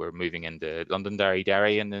example, we're moving into Londonderry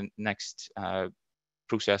Dairy in the next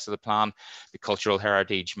process of the plan. The cultural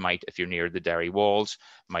heritage might, if you're near the dairy walls,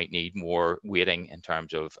 might need more weighting in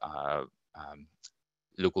terms of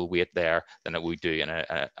local weight there than it would do in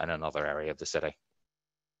another area of the city.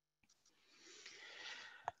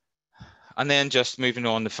 And then just moving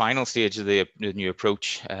on, the final stage of the new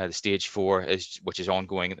approach, the stage 4, which is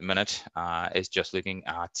ongoing at the minute, is just looking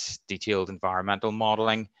at detailed environmental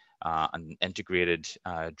modelling and integrated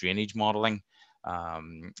drainage modelling.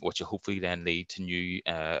 Which will hopefully then lead to new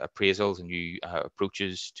appraisals and new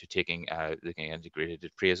approaches to looking at integrated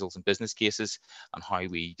appraisals and business cases and how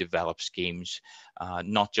we develop schemes,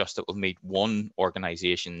 not just that will meet one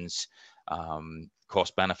organisation's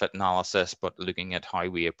cost-benefit analysis, but looking at how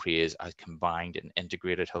we appraise a combined and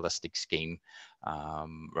integrated holistic scheme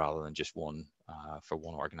rather than just one for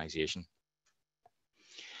one organisation,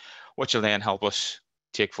 which will then help us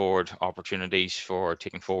take forward opportunities for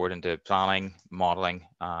taking forward into planning, modelling,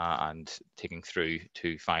 and taking through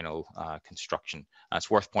to final construction. And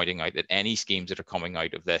it's worth pointing out that any schemes that are coming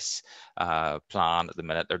out of this plan at the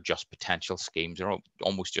minute, they're just potential schemes. They're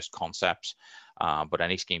almost just concepts. But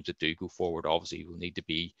any schemes that do go forward obviously will need to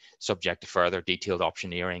be subject to further detailed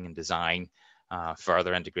optioneering and design,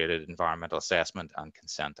 further integrated environmental assessment and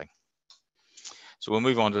consenting. So we'll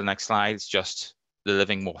move on to the next slide. It's just the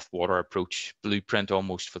living with water approach, blueprint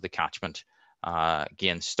almost for the catchment.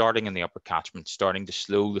 Again, starting in the upper catchment, starting to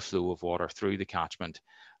slow the flow of water through the catchment,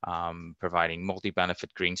 providing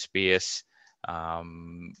multi-benefit green space,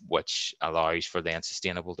 which allows for then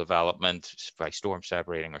sustainable development by storm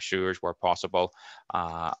separating our sewers where possible,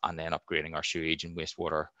 and then upgrading our sewage and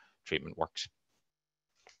wastewater treatment works.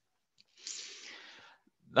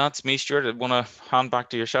 That's me, Stuart. I want to hand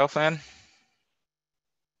back to yourself then.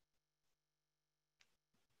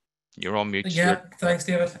 You're on mute, Stuart. Yeah, thanks,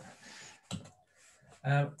 David.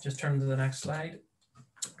 Just turn to the next slide.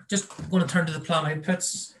 Just going to turn to the plan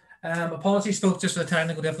outputs. Apologies, folks, just for the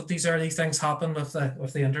technical difficulties there. These things happen with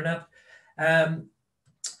the internet. I'm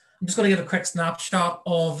just going to give a quick snapshot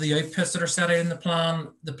of the outputs that are set out in the plan.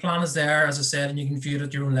 The plan is there, as I said, and you can view it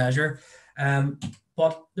at your own leisure.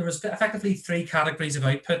 But there was effectively 3 categories of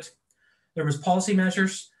output. There was policy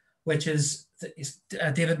measures, which is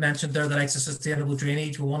David mentioned there, the likes of sustainable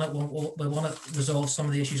drainage. We want to resolve some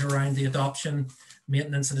of the issues around the adoption,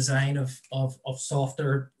 maintenance, and design of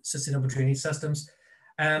softer sustainable drainage systems.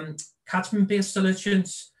 Catchment-based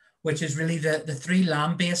solutions, which is really the 3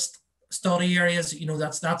 land-based study areas. You know,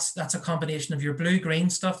 that's a combination of your blue-green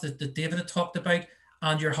stuff that David had talked about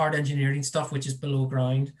and your hard engineering stuff, which is below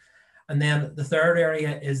ground. And then the third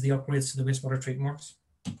area is the upgrades to the wastewater treatment works.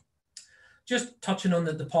 Just touching on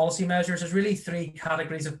the policy measures, there's really 3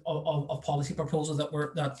 categories of policy proposals that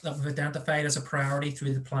we've identified as a priority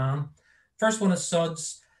through the plan. First one is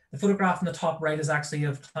SUDS. The photograph in the top right is actually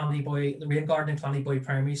of the rain garden in Clannyboy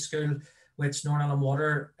Primary School, which Northern Ireland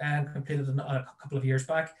Water completed a couple of years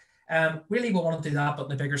back. Really, we want to do that, but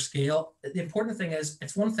on a bigger scale. The important thing is,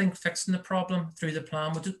 it's one thing fixing the problem through the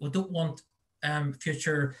plan. We don't want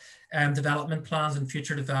future development plans and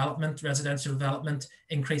future development, residential development,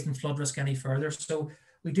 increasing flood risk any further. So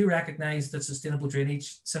we do recognise that sustainable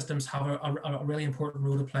drainage systems have a really important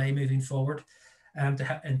role to play moving forward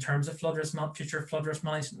in terms of future flood risk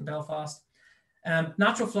management in Belfast.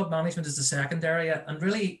 Natural flood management is the second area, and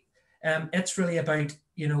really it's really about,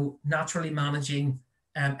 you know, naturally managing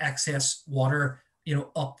excess water, you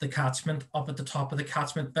know, up the catchment, up at the top of the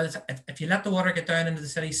catchment. But if you let the water get down into the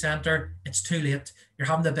city centre, it's too late. You're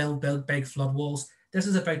having to build big flood walls. This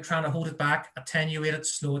is about trying to hold it back, attenuate it,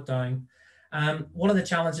 slow it down. One of the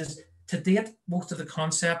challenges to date, most of the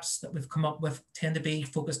concepts that we've come up with tend to be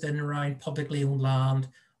focused in around publicly owned land,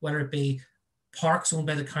 whether it be parks owned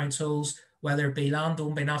by the councils, whether it be land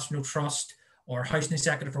owned by National Trust or housing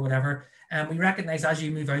executive or whatever. We recognise as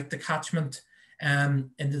you move out the catchment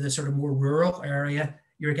into the sort of more rural area,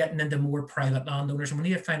 you're getting into more private landowners, and we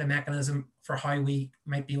need to find a mechanism for how we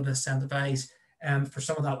might be able to incentivise for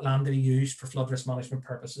some of that land to be used for flood risk management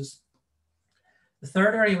purposes. The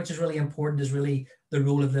third area, which is really important, is really the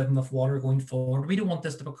role of living with water going forward. We don't want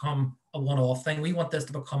this to become a one-off thing. We want this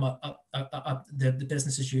to become the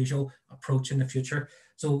business as usual approach in the future.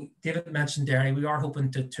 So David mentioned dairy. We are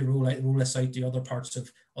hoping to roll this out to other parts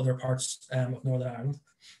of Northern Ireland.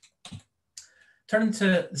 Turning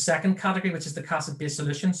to the second category, which is the cascade-based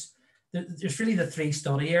solutions, there's really the 3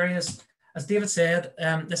 study areas. As David said,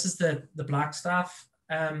 this is the Blackstaff.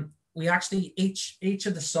 We actually, each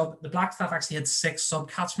of the Blackstaff actually had 6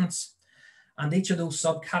 sub-catchments, and each of those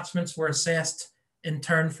sub-catchments were assessed in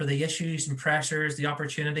turn for the issues and pressures, the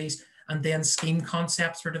opportunities, and then scheme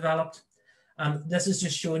concepts were developed. This is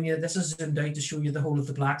just showing you, this is zoomed out to show you the whole of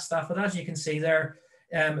the Blackstaff, but as you can see there,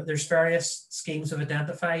 there's various schemes we've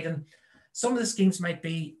identified, and some of the schemes might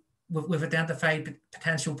be, we've identified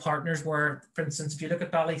potential partners where, for instance, if you look at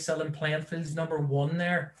Ballysill and Plainfields, number 1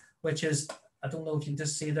 there, which is, I don't know if you can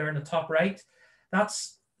just see there in the top right,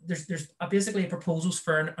 there's basically proposals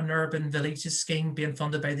for an urban villages scheme being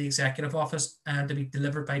funded by the Executive Office and to be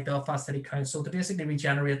delivered by Belfast City Council to basically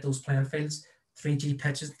regenerate those playing fields, 3G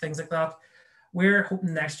pitches and things like that. We're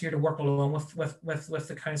hoping next year to work along with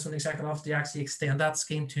the Council and the Executive Office to actually extend that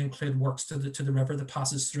scheme to include works to the river that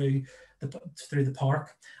passes through the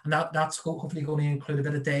park, and that's hopefully going to include a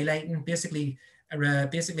bit of daylighting,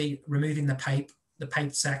 basically removing the pipe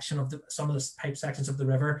section of some of the pipe sections of the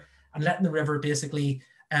river and letting the river basically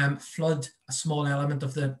flood a small element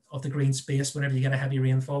of the green space whenever you get a heavy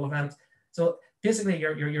rainfall event. So basically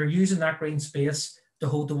you're using that green space to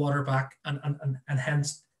hold the water back and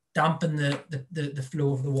hence dampen the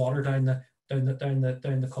flow of the water down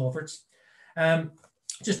the culverts.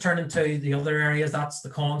 Just turning to the other areas, that's the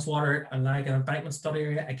Collins Water and Lagan Embankment Study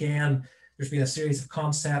Area. Again, there's been a series of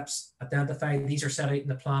concepts identified. These are set out in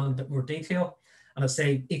the plan in a bit more detail. And I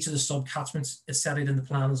say each of the sub-catchments is set out in the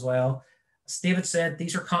plan as well. As David said,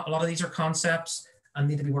 a lot of these are concepts and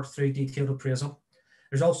need to be worked through detailed appraisal.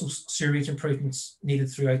 There's also sewerage improvements needed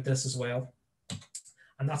throughout this as well.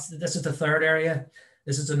 And this is the third area.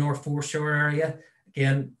 This is the North Foreshore area.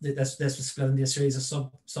 Again, this was split into a series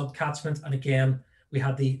of sub catchment, and again we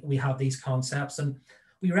have these concepts. And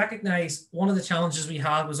we recognise one of the challenges we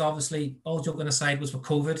had was, obviously, all joking aside, was with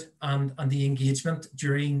COVID and the engagement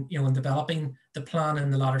during, in developing the plan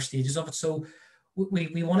in the latter stages of it. So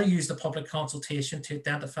we want to use the public consultation to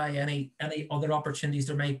identify any other opportunities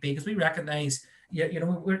there might be, because we recognise,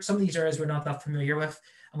 some of these areas we're not that familiar with,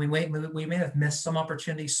 and we may have missed some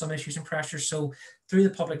opportunities, some issues and pressures. So through the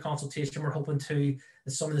public consultation, we're hoping that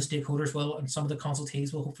some of the stakeholders will, and some of the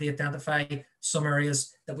consultees will hopefully identify some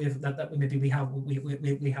areas that we haven't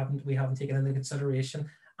taken into consideration.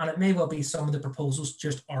 And it may well be some of the proposals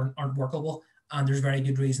just aren't workable, and there's very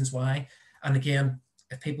good reasons why. And again,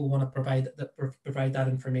 if people want to provide that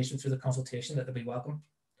information through the consultation, that they'll be welcome.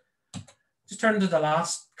 Just turning to the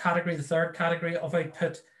last category, the third category of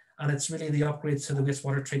output, and it's really the upgrades to the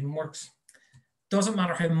wastewater treatment works. Doesn't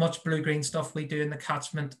matter how much blue-green stuff we do in the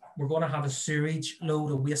catchment, we're going to have a sewage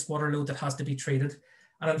load, a wastewater load that has to be treated.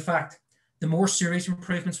 And in fact, the more sewage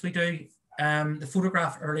improvements we do, the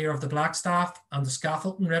photograph earlier of the Blackstaff and the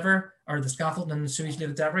Scaffolding River, or the Scaffolding and the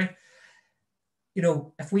sewage-related debris,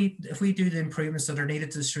 if we do the improvements that are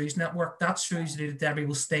needed to the sewage network, that sewage-related debris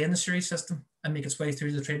will stay in the sewage system and make its way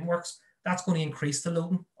through the treatment works. That's going to increase the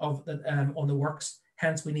loading of on the works.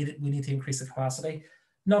 Hence, we need to increase the capacity.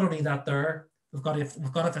 Not only that, we've got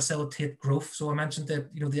to facilitate growth. So I mentioned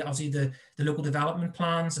that obviously the local development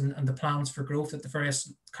plans and the plans for growth that the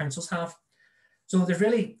various councils have. So there's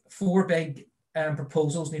really four big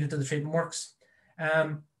proposals needed to the treatment works.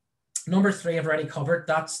 Number three I've already covered.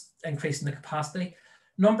 That's increasing the capacity.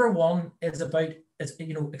 Number one is about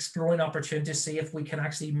exploring opportunities to see if we can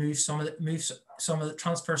actually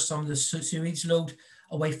transfer some of the sewage load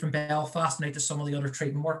away from Belfast and out to some of the other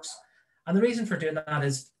treatment works. And the reason for doing that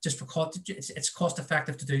is just for it's cost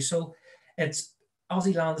effective to do so. It's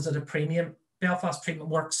Aussie land is at a premium. Belfast treatment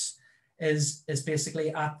works is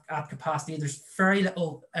basically at capacity. There's very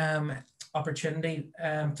little opportunity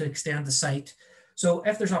to extend the site. So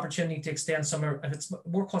if there's opportunity to extend if it's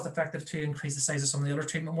more cost effective to increase the size of some of the other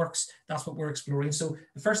treatment works, that's what we're exploring. So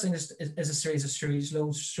the first thing is a series of sewage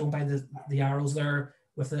loads shown by the arrows there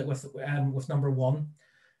with number one.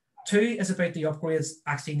 Two is about the upgrades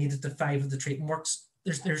actually needed to 5 of the treatment works.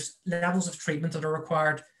 There's levels of treatment that are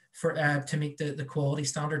required for to meet the quality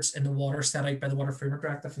standards in the water set out by the Water Framework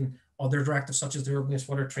Directive and other directives such as the urban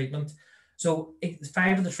wastewater treatment. So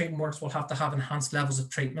 5 of the treatment works will have to have enhanced levels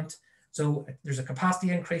of treatment. So there's a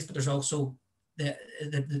capacity increase, but there's also the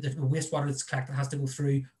wastewater that's collected has to go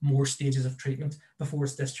through more stages of treatment before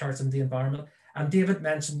it's discharged into the environment. And David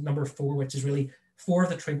mentioned number 4, which is really 4 of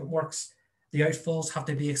the treatment works. The outfalls have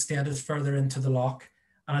to be extended further into the lock.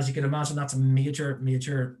 And as you can imagine, that's a major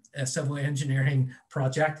civil engineering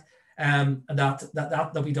project, and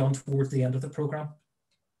that'll be done towards the end of the programme.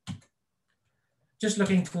 Just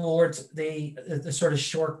looking towards the sort of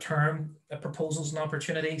short-term proposals and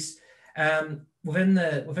opportunities, within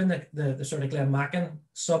the sort of Glenmackin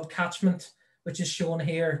sub-catchment, which is shown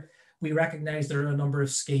here, we recognise there are a number of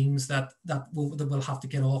schemes that will have to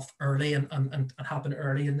get off early and happen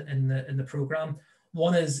early in the programme.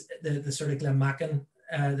 One is the sort of Glenmackin,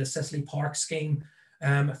 the Cicely Park scheme,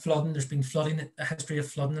 flooding. There's been a history of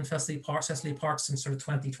flooding in Cicely Park since sort of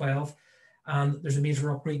 2012, and there's a major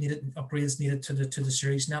upgrades needed to the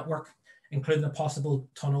sewage network, including a possible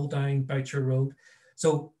tunnel down Boucher Road.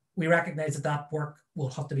 So we recognise that work will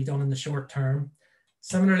have to be done in the short term.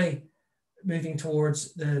 Similarly, moving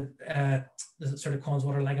towards the sort of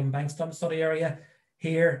Conswater Langham Bank study area,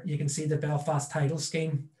 here you can see the Belfast tidal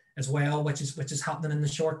scheme as well, which is happening in the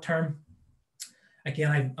short term.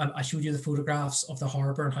 Again, I showed you the photographs of the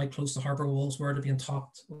harbour and how close the harbour walls were to being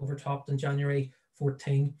overtopped in January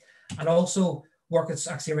 14, and also work that's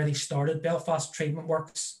actually already started. Belfast treatment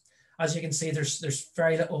works. As you can see, there's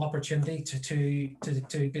very little opportunity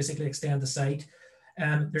to basically extend the site.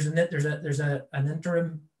 There's an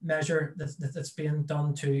interim measure that's being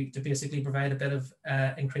done to basically provide a bit of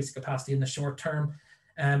increased capacity in the short term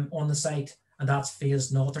on the site, and that's phase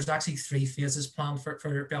 0. There's actually 3 phases planned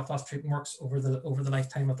for Belfast treatment works over the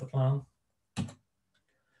lifetime of the plan.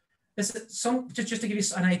 Just to give you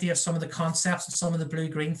an idea of some of the concepts and some of the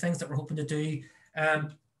blue-green things that we're hoping to do.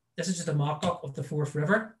 This is just a mock-up of the Forth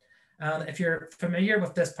River. And if you're familiar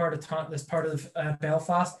with this part of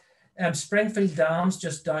Belfast, Springfield Dam's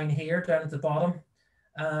just down here, down at the bottom.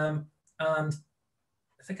 And I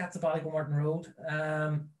think that's the Ballygomartin Road.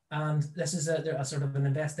 And this is a sort of an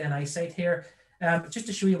Invest NI site here. Just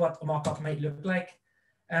to show you what a mock-up might look like.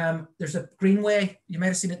 There's a greenway. You might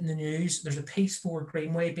have seen it in the news. There's a Piece 4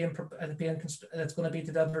 greenway that's going to be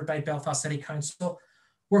delivered by Belfast City Council.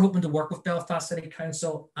 We're hoping to work with Belfast City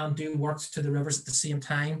Council and do works to the rivers at the same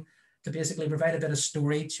time to basically provide a bit of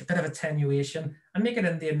storage, a bit of attenuation, and make it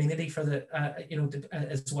in the amenity for the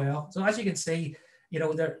as well. So as you can see,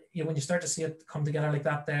 when you start to see it come together like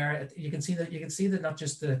that, you can see that not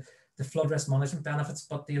just the flood risk management benefits,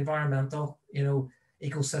 but the environmental,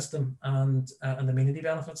 ecosystem and amenity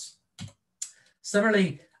benefits.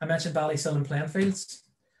 Similarly, I mentioned Ballysill and Plainfields.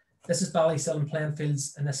 This is Ballysill and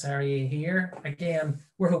Plainfields in this area here. Again,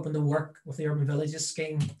 we're hoping to work with the Urban Villages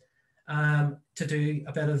scheme to do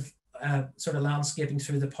a bit of sort of landscaping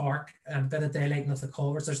through the park and a bit of daylighting of the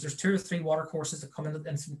culverts. There's 2 or 3 water courses that come in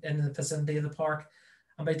the vicinity of the park,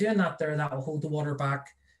 and by doing that, that will hold the water back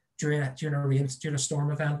during a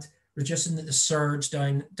storm event, reducing the surge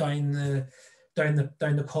down the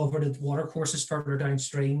culverted water courses further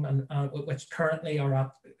downstream, and which currently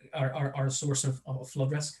are a source of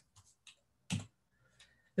flood risk.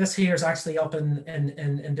 This here is actually up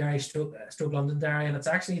in Derry, Stoke Londonderry, and it's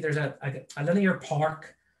actually, there's a linear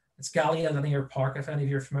park. It's Gallia Linear Park, if any of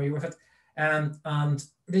you are familiar with it. And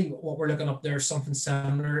really what we're looking up there is something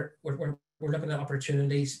similar. We're looking at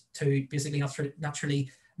opportunities to basically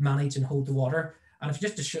naturally manage and hold the water. And if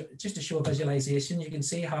just to show a visualization, you can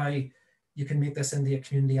see how you can make this into a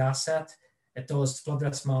community asset. It does flood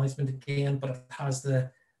risk management again, but it has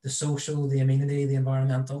the social, the amenity, the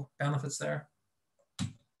environmental benefits there.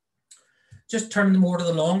 Just turning more to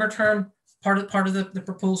the longer term part of the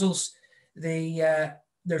proposals,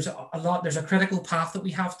 there's a critical path that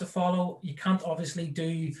we have to follow. You can't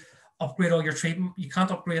obviously upgrade all your treatment. You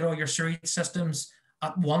can't upgrade all your sewage systems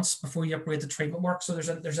at once before you upgrade the treatment work. So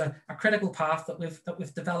there's a critical path that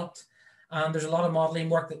we've developed, and there's a lot of modelling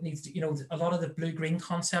work that needs to, a lot of the blue-green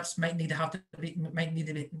concepts might need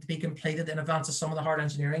to be completed in advance of some of the hard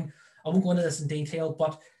engineering. I won't go into this in detail,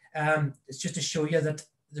 but it's just to show you that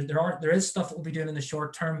there is stuff that we'll be doing in the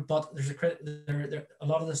short term, but there's a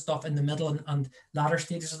lot of the stuff in the middle and latter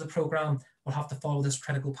stages of the program will have to follow this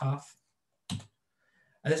critical path.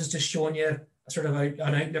 And this is just showing you sort of an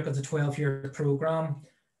outlook of the 12-year program.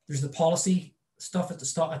 There's the policy stuff at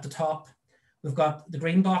the top. We've got the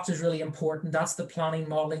green box is really important. That's the planning,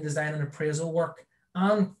 modelling, design, and appraisal work,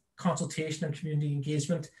 and consultation and community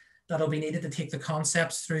engagement that'll be needed to take the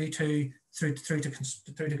concepts through to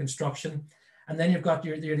construction. And then you've got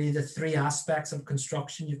the 3 aspects of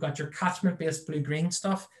construction. You've got your catchment-based blue-green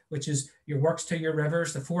stuff, which is your works to your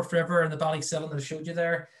rivers, the Forth River and the Ballysill that I showed you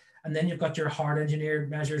there. And then you've got your hard engineered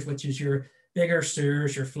measures, which is your bigger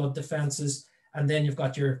sewers, your flood defences, and then you've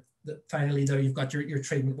got finally you've got your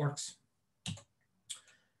treatment works.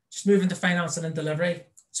 Just moving to financing and delivery.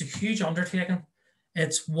 It's a huge undertaking.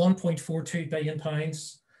 It's £1.42 billion.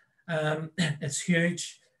 It's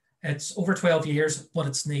huge. It's over 12 years, but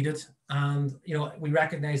it's needed. And we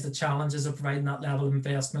recognise the challenges of providing that level of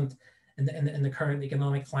investment in the current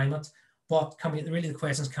economic climate. But the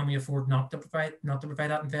question is, can we afford not to provide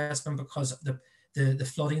that investment, because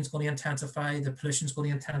the flooding is going to intensify, the pollution is going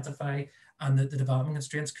to intensify, and the development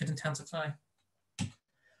constraints could intensify.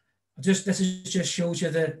 This just shows you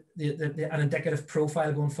an indicative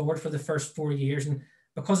profile going forward for the first 4 years, and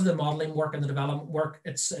because of the modelling work and the development work,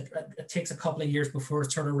 it takes a couple of years before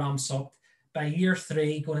it sort of ramps up. By year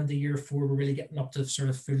 3, going into year 4, we're really getting up to sort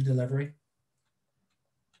of full delivery.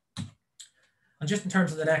 And just in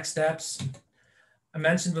terms of the next steps, I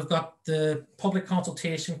mentioned we've got the public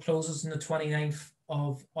consultation closes on the 29th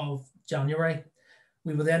of January.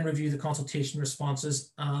 We will then review the consultation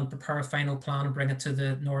responses and prepare a final plan and bring it to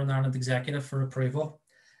the Northern Ireland Executive for approval.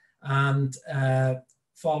 And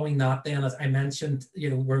following that, then, as I mentioned,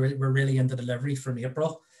 we're really into delivery from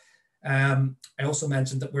April. I also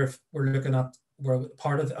mentioned that we're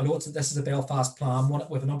part of, although this is a Belfast plan,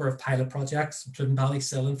 with a number of pilot projects, including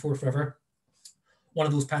Ballysill and Forth River. One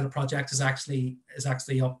of those pilot projects is actually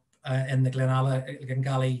up in the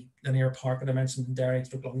Glenallagh Linear Park that I mentioned in Derry,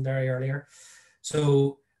 Stoke Londonderry earlier.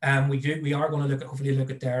 So we are going to hopefully look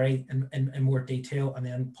at Derry in more detail, and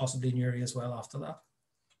then possibly Newry as well after that.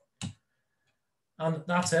 And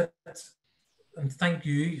that's it. And thank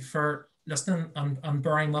you for listening and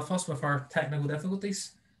bearing with us with our technical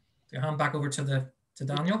difficulties. To hand back over to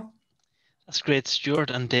Daniel. That's great,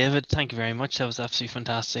 Stuart and David. Thank you very much. That was absolutely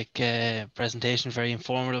fantastic presentation, very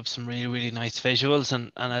informative, some really, really nice visuals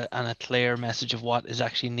and a clear message of what is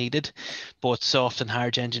actually needed, both soft and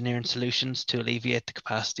hard engineering solutions to alleviate the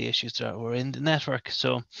capacity issues that were in the network.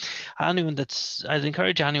 So I'd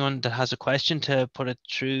encourage anyone that has a question to put it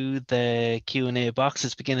through the Q&A box.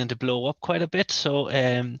 It's beginning to blow up quite a bit. So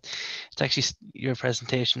it's actually, your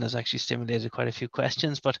presentation has actually stimulated quite a few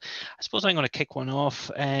questions, but I suppose I'm going to kick one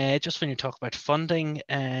off. Just when you talk about funding,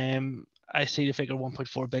 I see the figure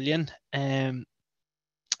 1.4 billion.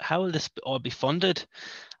 How will this all be funded?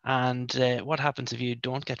 And what happens if you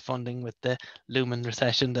don't get funding with the looming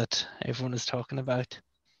recession that everyone is talking about?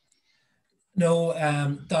 No,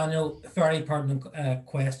 Daniel, very pertinent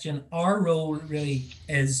question. Our role really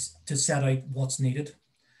is to set out what's needed.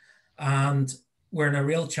 And we're in a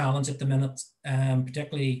real challenge at the minute,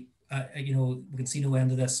 particularly, we can see no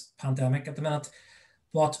end of this pandemic at the minute.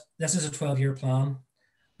 But this is a 12-year plan.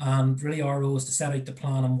 And really our role is to set out the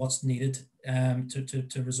plan and what's needed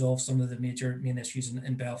to resolve some of the main issues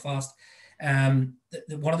in Belfast. One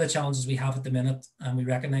of the challenges we have at the minute, and we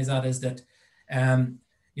recognise that, is that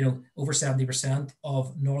over 70%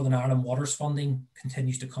 of Northern Ireland Water's funding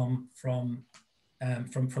continues to come from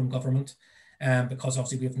government, because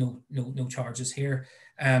obviously we have no charges here.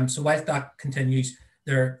 So while that continues,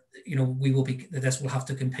 this will have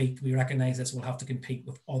to compete. We recognise this will have to compete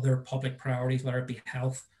with other public priorities, whether it be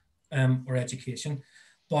health or education.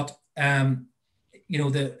 But one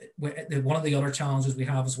of the other challenges we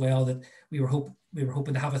have as well, that we were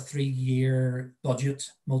hoping to have a 3-year budget,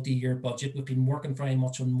 multi-year budget. We've been working very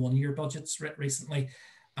much on 1-year budgets recently,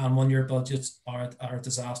 and 1-year budgets are a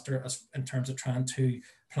disaster in terms of trying to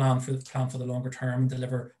plan for the longer term and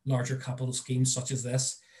deliver larger capital schemes such as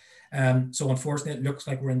this. So unfortunately, it looks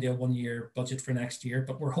like we're into a 1-year budget for next year,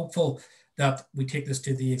 but we're hopeful that we take this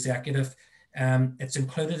to the executive. It's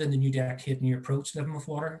included in the new decade new approach, Living with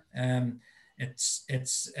Water.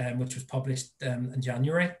 Which was published in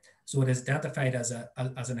January. So it is identified as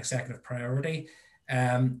an executive priority.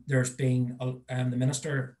 There's been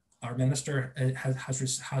our minister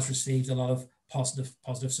has received a lot of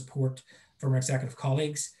positive support from our executive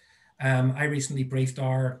colleagues. I recently briefed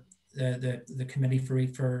the committee for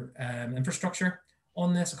infrastructure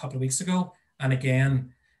on this a couple of weeks ago, and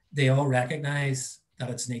again, they all recognise that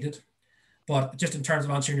it's needed. But just in terms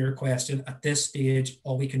of answering your question, at this stage,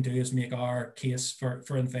 all we can do is make our case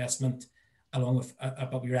for investment, along with,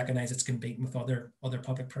 but we recognise it's competing with other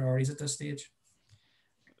public priorities at this stage.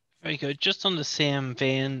 Very good. Just on the same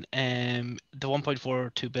vein, the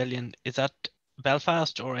 1.42 billion, is that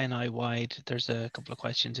Belfast or NI wide? There's a couple of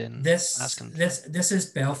questions in asking. This is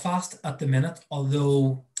Belfast at the minute,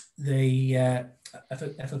 although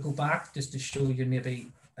if I go back just to show you, maybe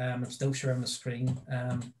I'm still sharing the screen.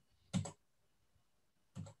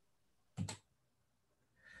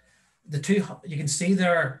 You can see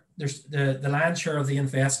there's the land share of the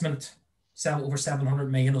investment, over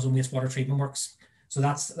 700 million is on wastewater treatment works. So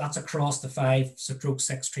that's across the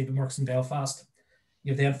 5/6 treatment works in Belfast.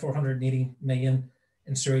 You have then 480 million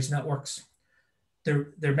in sewage networks.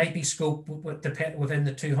 There might be scope within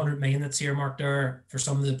the 200 million that's earmarked there for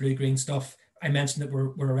some of the blue-green stuff. I mentioned that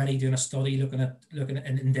we're already doing a study looking at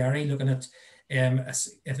in Derry, looking at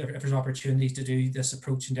if there's opportunities to do this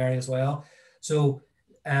approach in Derry as well. So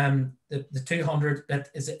the 200 bit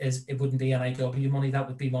it wouldn't be NIW money, that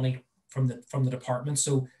would be money from the department.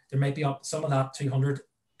 So there might be some of that 200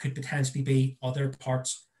 could potentially be other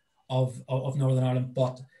parts of Northern Ireland,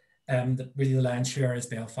 but really the land share is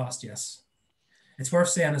Belfast, yes. It's worth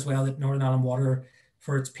saying as well that Northern Ireland Water,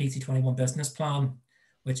 for its PC21 business plan,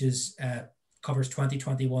 which is covers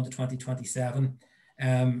 2021 to 2027,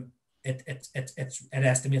 it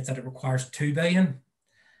estimates that it requires 2 billion.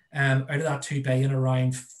 Out of that 2 billion,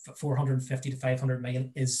 around 450 to 500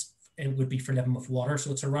 million would be for Living with Water.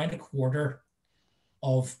 So it's around a quarter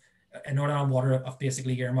of Northern Ireland Water have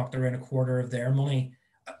basically earmarked around a quarter of their money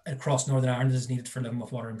across Northern Ireland is needed for Living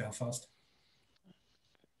with Water in Belfast.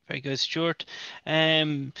 Very good, Stuart.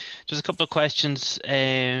 Just a couple of questions,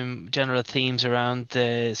 general themes around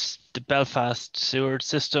the Belfast sewer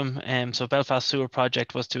system. So Belfast sewer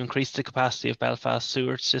project was to increase the capacity of Belfast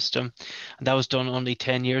sewer system, and that was done only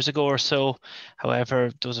 10 years ago or so.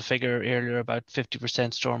 However, there was a figure earlier about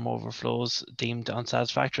 50% storm overflows deemed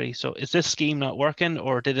unsatisfactory. So is this scheme not working,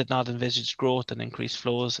 or did it not envisage growth and increased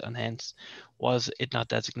flows, and hence was it not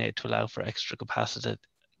designated to allow for extra capacity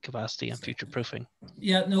and future proofing?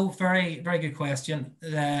 Yeah, no, very, very good question.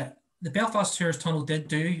 The Belfast Sewers Tunnel did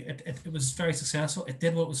do, it was very successful. It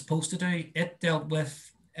did what it was supposed to do. It dealt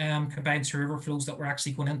with combined sewer overflows that were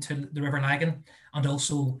actually going into the River Lagan and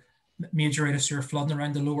also major out of sewer flooding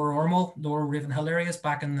around the lower Ormeau, lower Ravenhill areas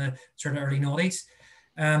back in the sort of early noughties.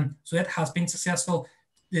 So it has been successful.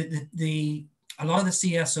 A lot of the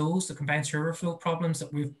CSOs, the combined sewer flow problems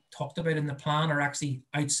that we've talked about in the plan, are actually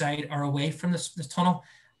outside or away from this tunnel.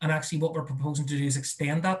 And actually what we're proposing to do is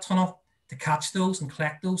extend that tunnel to catch those and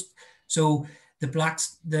collect those. So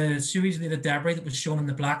the sewage related debris that was shown in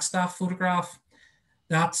the Blackstaff photograph,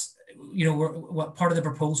 that's, you know, what part of the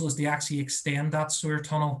proposal is to actually extend that sewer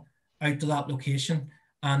tunnel out to that location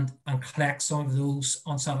and collect some of those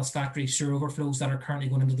unsatisfactory sewer overflows that are currently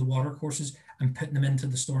going into the water courses and putting them into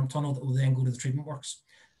the storm tunnel that will then go to the treatment works.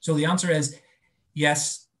 So the answer is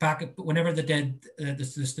yes. Whenever they did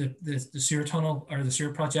the sewer tunnel or the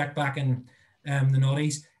sewer project back in the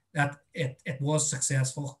noughties, that it was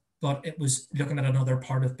successful, but it was looking at another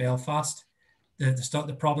part of Belfast.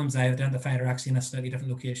 The problems I identified are actually in a slightly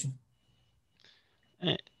different location.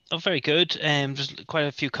 Oh, very good. Just quite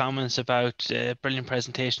a few comments about brilliant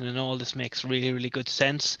presentation and all. This makes really, really good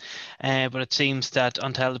sense. But it seems that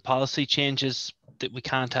until the policy changes, that we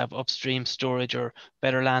can't have upstream storage or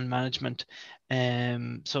better land management.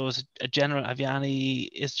 So as a general, Aviani,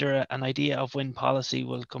 is there an idea of when policy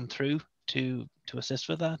will come through to assist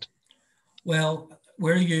with that? Well,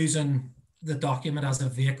 we're using the document as a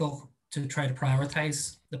vehicle to try to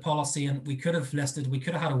prioritize the policy, and we could have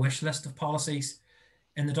had a wish list of policies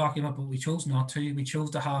in the document, but we chose not to. We chose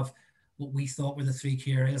to have what we thought were the 3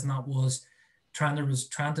 key areas, and that was trying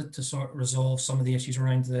to sort of resolve some of the issues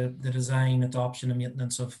around the design, adoption, and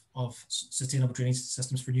maintenance of sustainable drainage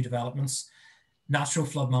systems for new developments, natural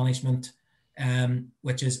flood management,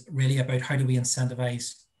 which is really about how do we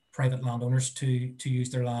incentivize private landowners to use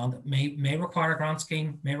their land. It may require a grant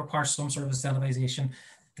scheme, may require some sort of incentivization.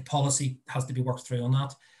 The policy has to be worked through on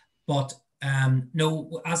that. But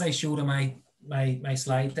no, as I showed in my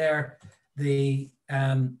slide there, we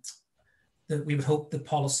would hope the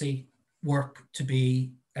policy work to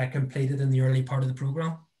be completed in the early part of the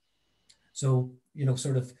program. So, you know,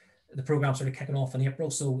 sort of the program sort of kicking off in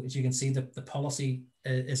April. So as you can see, the policy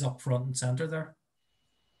is up front and center there.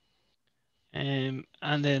 And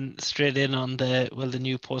then straight in on will the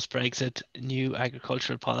new post-Brexit new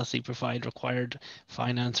agricultural policy provide required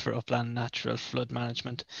finance for upland natural flood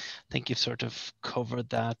management? I think you've sort of covered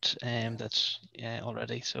that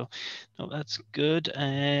already. So no, that's good.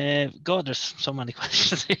 God, there's so many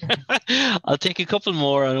questions here. I'll take a couple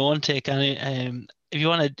more. I won't take any. If you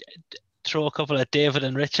want to throw a couple at David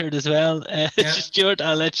and Richard as well, yeah. Stuart,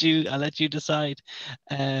 I'll let you decide.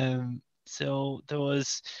 So there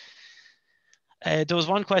was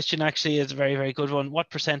one question, actually, is a very, very good one. What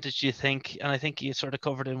percentage do you think, and I think you sort of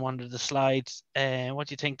covered in one of the slides, what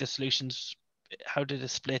do you think the solutions, how did it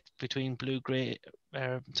split between blue, green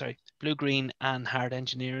and hard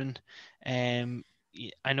engineering?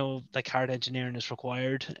 I know like hard engineering is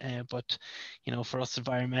required, but you know, for us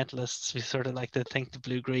environmentalists, we sort of like to think the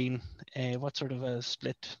blue-green. What sort of a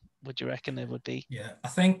split would you reckon it would be? Yeah, I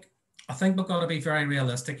think we've got to be very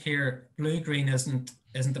realistic here. Blue-green isn't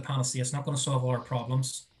the panacea. It's not going to solve all our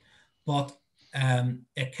problems, but in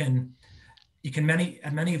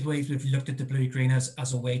many ways we've looked at the blue-green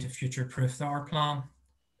as a way to future-proof our plan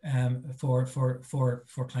for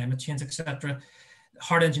climate change, etc.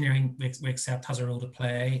 Hard engineering, we accept, has a role to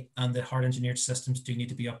play, and the hard engineered systems do need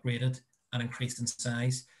to be upgraded and increased in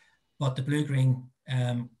size. But the blue-green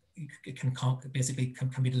can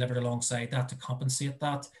be delivered alongside that to compensate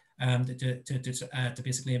that, to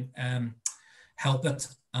basically help it.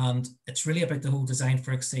 And it's really about the whole design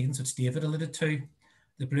for exceedance, which David alluded to.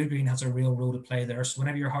 The blue-green has a real role to play there. So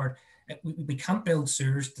whenever you're we can't build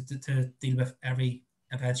sewers to deal with every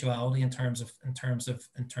eventuality in terms of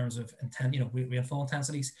intent, you know, rainfall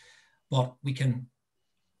intensities, but we can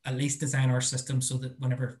at least design our system so that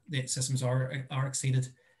whenever the systems are exceeded,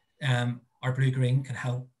 our blue-green can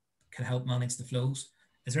help manage the flows.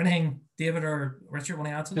 Is there anything David or Richard want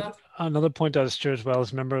to add to that? Another point I was sure as well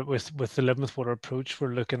is, remember with the Living with Water approach,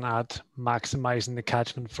 we're looking at maximizing the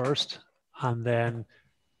catchment first, and then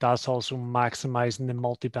that's also maximizing the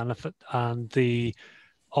multi-benefit and the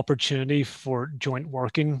opportunity for joint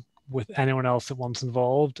working with anyone else that wants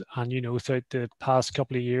involved. And, you know, throughout the past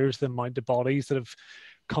couple of years, the amount of bodies that have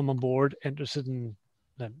come on board interested in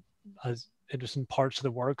parts of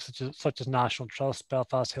the work, such as National Trust,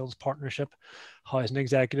 Belfast Hills Partnership, Housing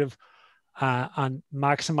Executive, and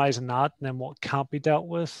maximizing that. And then what can't be dealt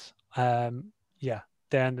with, then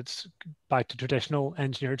it's back to traditional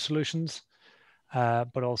engineered solutions.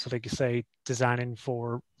 But also, like you say, designing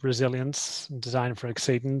for resilience and designing for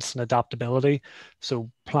exceedance and adaptability. So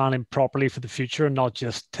planning properly for the future and not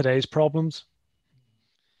just today's problems.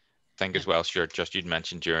 think as well, Stuart, just you'd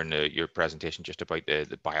mentioned during your presentation just about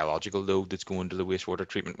the biological load that's going to the wastewater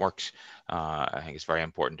treatment works. I think it's very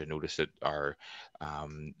important to notice that our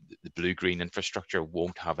the blue-green infrastructure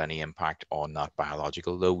won't have any impact on that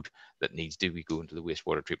biological load that needs to be going to the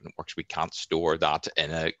wastewater treatment works. We can't store that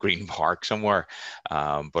in a green park somewhere,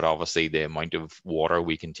 but obviously the amount of water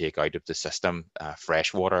we can take out of the system,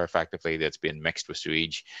 fresh water effectively that's being mixed with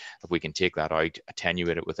sewage, if we can take that out,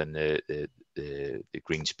 attenuate it within the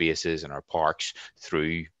green spaces in our parks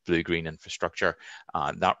through blue-green infrastructure,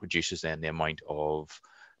 that reduces then the amount of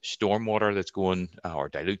stormwater that's going, or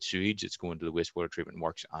dilute sewage that's going to the wastewater treatment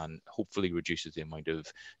works, and hopefully reduces the amount of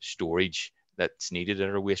storage that's needed at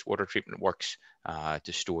our wastewater treatment works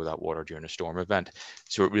to store that water during a storm event.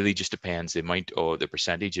 So it really just depends, the amount or the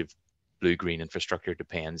percentage of blue-green infrastructure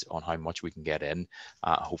depends on how much we can get in.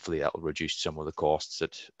 Hopefully that will reduce some of the costs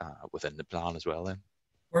that within the plan as well then.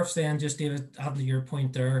 Worth saying, just David, add to your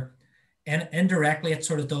point there, and indirectly it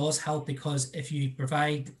sort of does help, because if you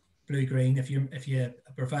provide blue-green, if you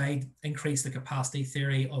increase the capacity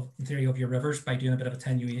theory of your rivers by doing a bit of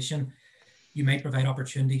attenuation, you might provide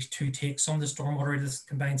opportunities to take some of the stormwater out of this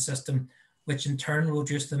combined system, which in turn will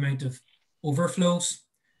reduce the amount of overflows.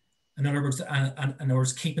 In other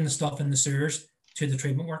words, keeping the stuff in the sewers to the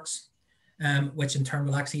treatment works, which in turn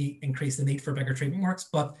will actually increase the need for bigger treatment works.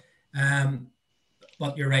 But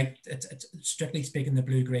you're right, it's strictly speaking, the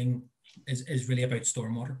blue-green is really about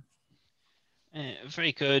stormwater.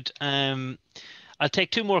 Very good. I'll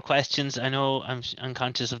take two more questions. I know I'm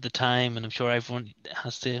conscious of the time, and I'm sure everyone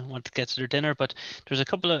has to want to get to their dinner, but there's a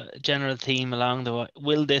couple of general theme along the way.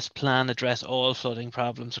 Will this plan address all flooding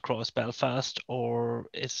problems across Belfast, or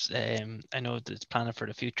is I know it's planning for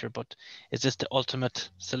the future, but is this the ultimate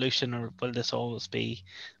solution, or will it always be,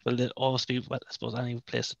 well, I suppose any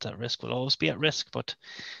place that's at risk will always be at risk, but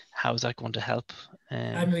how is that going to help?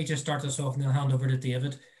 Let me just start this off and then hand over to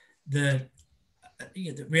David.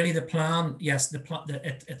 Really the plan, yes,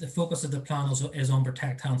 the focus of the plan is on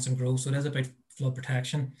protect, enhance and grow. So it is about flood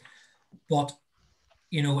protection, but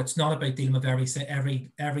it's not about dealing with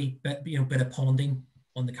every bit, bit of ponding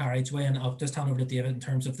on the carriageway. And I'll just hand over to David in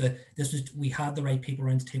terms of we had the right people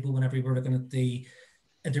around the table whenever we were looking at the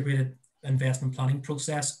integrated investment planning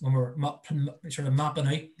process, when we were sort of mapping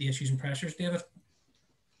out the issues and pressures, David.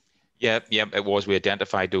 Yeah, it was. We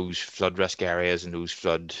identified those flood risk areas and those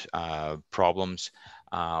flood problems.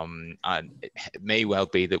 And it may well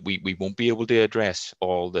be that we won't be able to address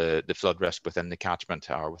all the flood risk within the catchment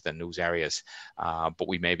or within those areas, but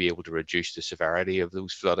we may be able to reduce the severity of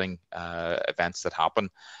those flooding events that happen.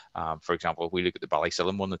 For example, if we look at the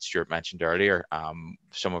Ballysillan one that Stuart mentioned earlier,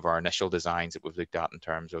 some of our initial designs that we've looked at in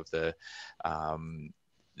terms of the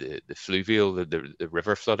fluvial, the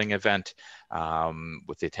river flooding event,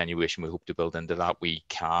 with the attenuation we hope to build into that, we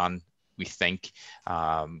think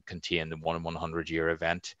contain the 1 in 100 year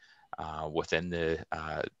event within the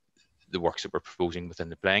works that we're proposing within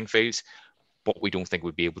the playing fields. But we don't think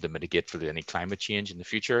we'd be able to mitigate for any climate change in the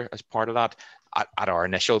future as part of that at our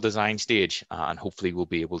initial design stage, and hopefully we'll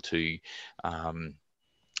be able to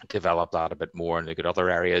develop that a bit more and look at other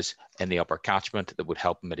areas in the upper catchment that would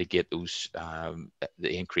help mitigate those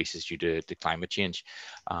the increases due to climate change.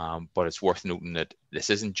 But it's worth noting that this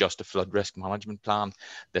isn't just a flood risk management plan.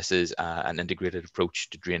 This is an integrated approach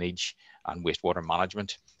to drainage and wastewater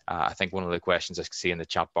management. I think one of the questions I see in the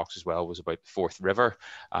chat box as well was about the Forth River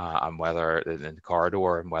and whether in the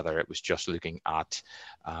corridor, and whether it was just looking at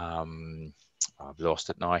I've lost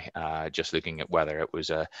it now. Just looking at whether it was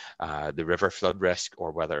the river flood risk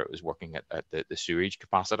or whether it was working at the sewage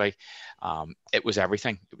capacity. It was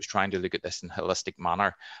everything. It was trying to look at this in a holistic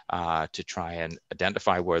manner to try and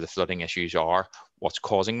identify where the flooding issues are, what's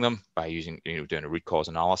causing them by using, doing a root cause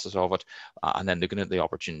analysis of it, and then looking at the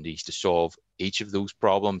opportunities to solve each of those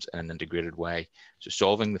problems in an integrated way. So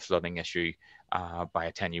solving the flooding issue by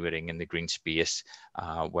attenuating in the green space,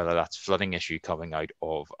 whether that's flooding issue coming out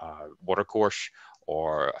of a watercourse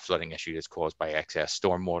or a flooding issue that's caused by excess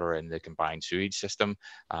stormwater in the combined sewage system,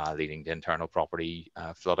 leading to internal property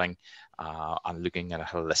flooding, and looking at a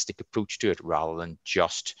holistic approach to it rather than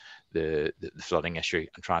just the flooding issue,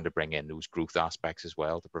 and trying to bring in those growth aspects as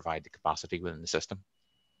well to provide the capacity within the system.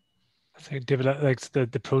 I think, David, like the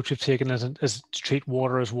approach you've taken is to treat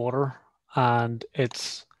water as water, and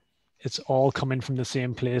it's all coming from the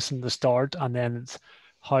same place in the start, and then it's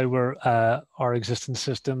how our existing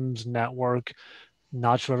systems, network,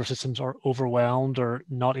 natural river systems are overwhelmed or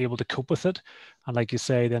not able to cope with it, and like you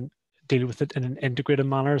say, then deal with it in an integrated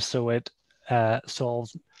manner so it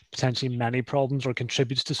solves potentially many problems or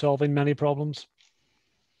contributes to solving many problems.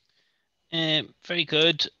 Very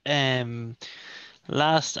good.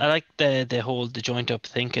 I like the joint up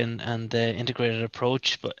thinking and the integrated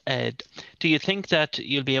approach, but do you think that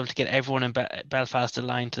you'll be able to get everyone in Belfast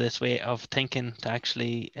aligned to this way of thinking to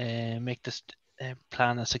actually make this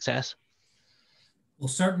plan a success? Well,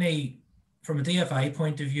 certainly from a DFI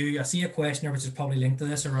point of view, I see a question there which is probably linked to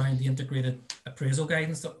this around the integrated appraisal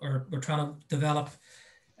guidance that we're trying to develop.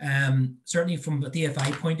 Certainly from a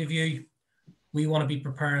DFI point of view, we want to be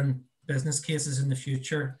preparing business cases in the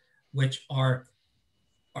future which are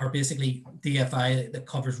basically DFI that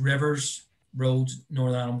covers rivers, roads,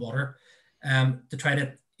 Northern Ireland water, to try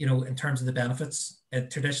to, in terms of the benefits.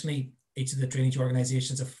 Traditionally, each of the drainage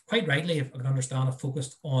organisations have quite rightly, if I can understand, have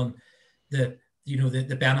focused on the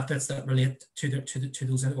benefits that relate to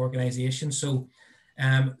those organisations. So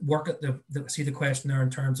work at see the question there in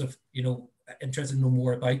terms of, interested to know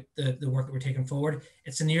more about the work that we're taking forward.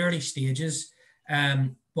 It's in the early stages,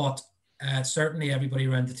 but certainly everybody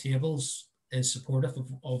around the tables is supportive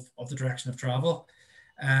of the direction of travel.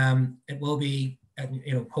 It will be,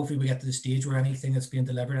 hopefully we get to the stage where anything that's being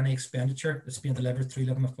delivered, any expenditure that's being delivered through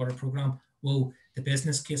Living with Water programme, will the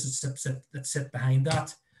business cases that sit behind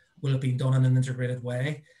that will have been done in an integrated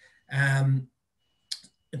way. In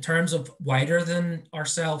terms of wider than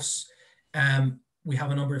ourselves, we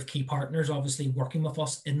have a number of key partners obviously working with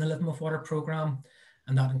us in the Living with Water programme,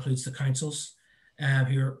 and that includes the councils,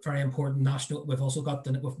 who are very important. We've also got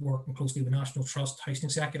we're working closely with National Trust, Housing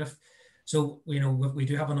Executive. So we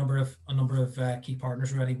do have a number of key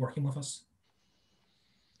partners already working with us.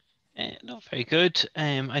 No, very good.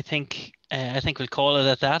 I think we'll call it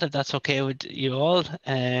at that, if that's okay with you all.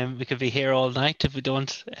 We could be here all night if we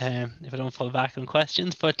don't fall back on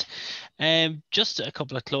questions. But just a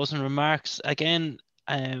couple of closing remarks. Again,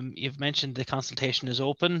 you've mentioned the consultation is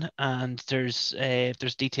open, and there's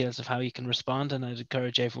details of how you can respond, and I'd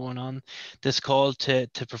encourage everyone on this call to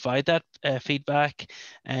provide that feedback,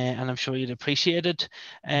 and I'm sure you'd appreciate it.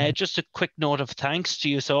 Just a quick note of thanks to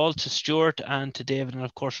you all, to Stuart and to David, and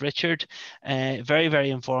of course Richard. Very, very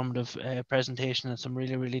informative presentation, and some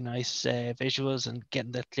really, really nice visuals, and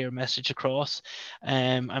getting that clear message across.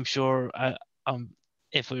 I'm sure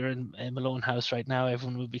if we were in Malone House right now,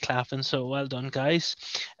 everyone would be clapping. So well done, guys.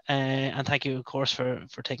 And thank you, of course, for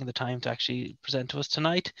taking the time to actually present to us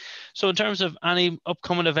tonight. So in terms of any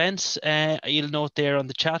upcoming events, you'll note there on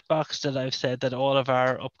the chat box that I've said that all of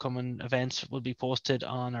our upcoming events will be posted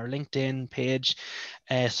on our LinkedIn page,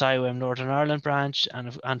 CIWEM Northern Ireland branch,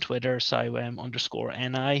 and on Twitter,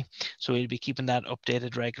 CIWEM_NI. So we'll be keeping that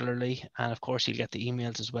updated regularly. And of course, you'll get the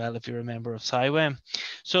emails as well if you're a member of CIWEM.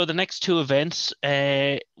 So the next two events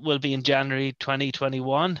will be in January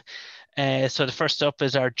 2021. So the first up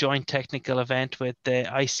is our joint technical event with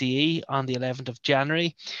the ICE on the 11th of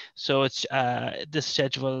January. So it's this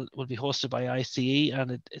schedule will be hosted by ICE,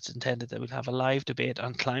 and it's intended that we'll have a live debate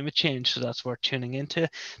on climate change. So that's worth tuning into.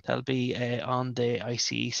 That'll be on the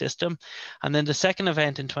ICE system. And then the second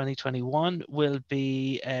event in 2021 will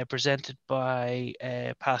be presented by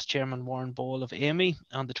past Chairman Warren Bowell of AMI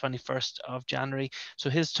on the 21st of January. So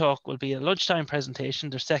his talk will be a lunchtime presentation,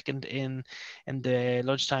 their second in the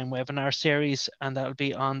lunchtime webinar series, and that will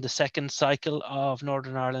be on the second cycle of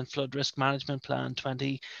Northern Ireland Flood Risk Management Plan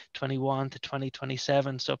 2021 to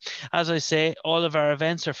 2027. So as I say, all of our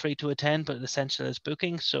events are free to attend, but essential is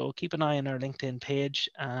booking. So keep an eye on our LinkedIn page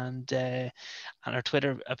and our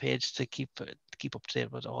Twitter page to keep up to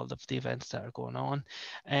date with all of the events that are going on.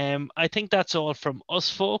 I think that's all from us,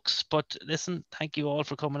 folks. But listen, thank you all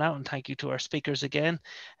for coming out, and thank you to our speakers again.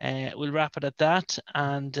 We'll wrap it at that,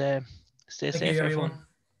 and stay safe, everyone.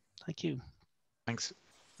 Thank you. Thanks.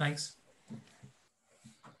 Thanks.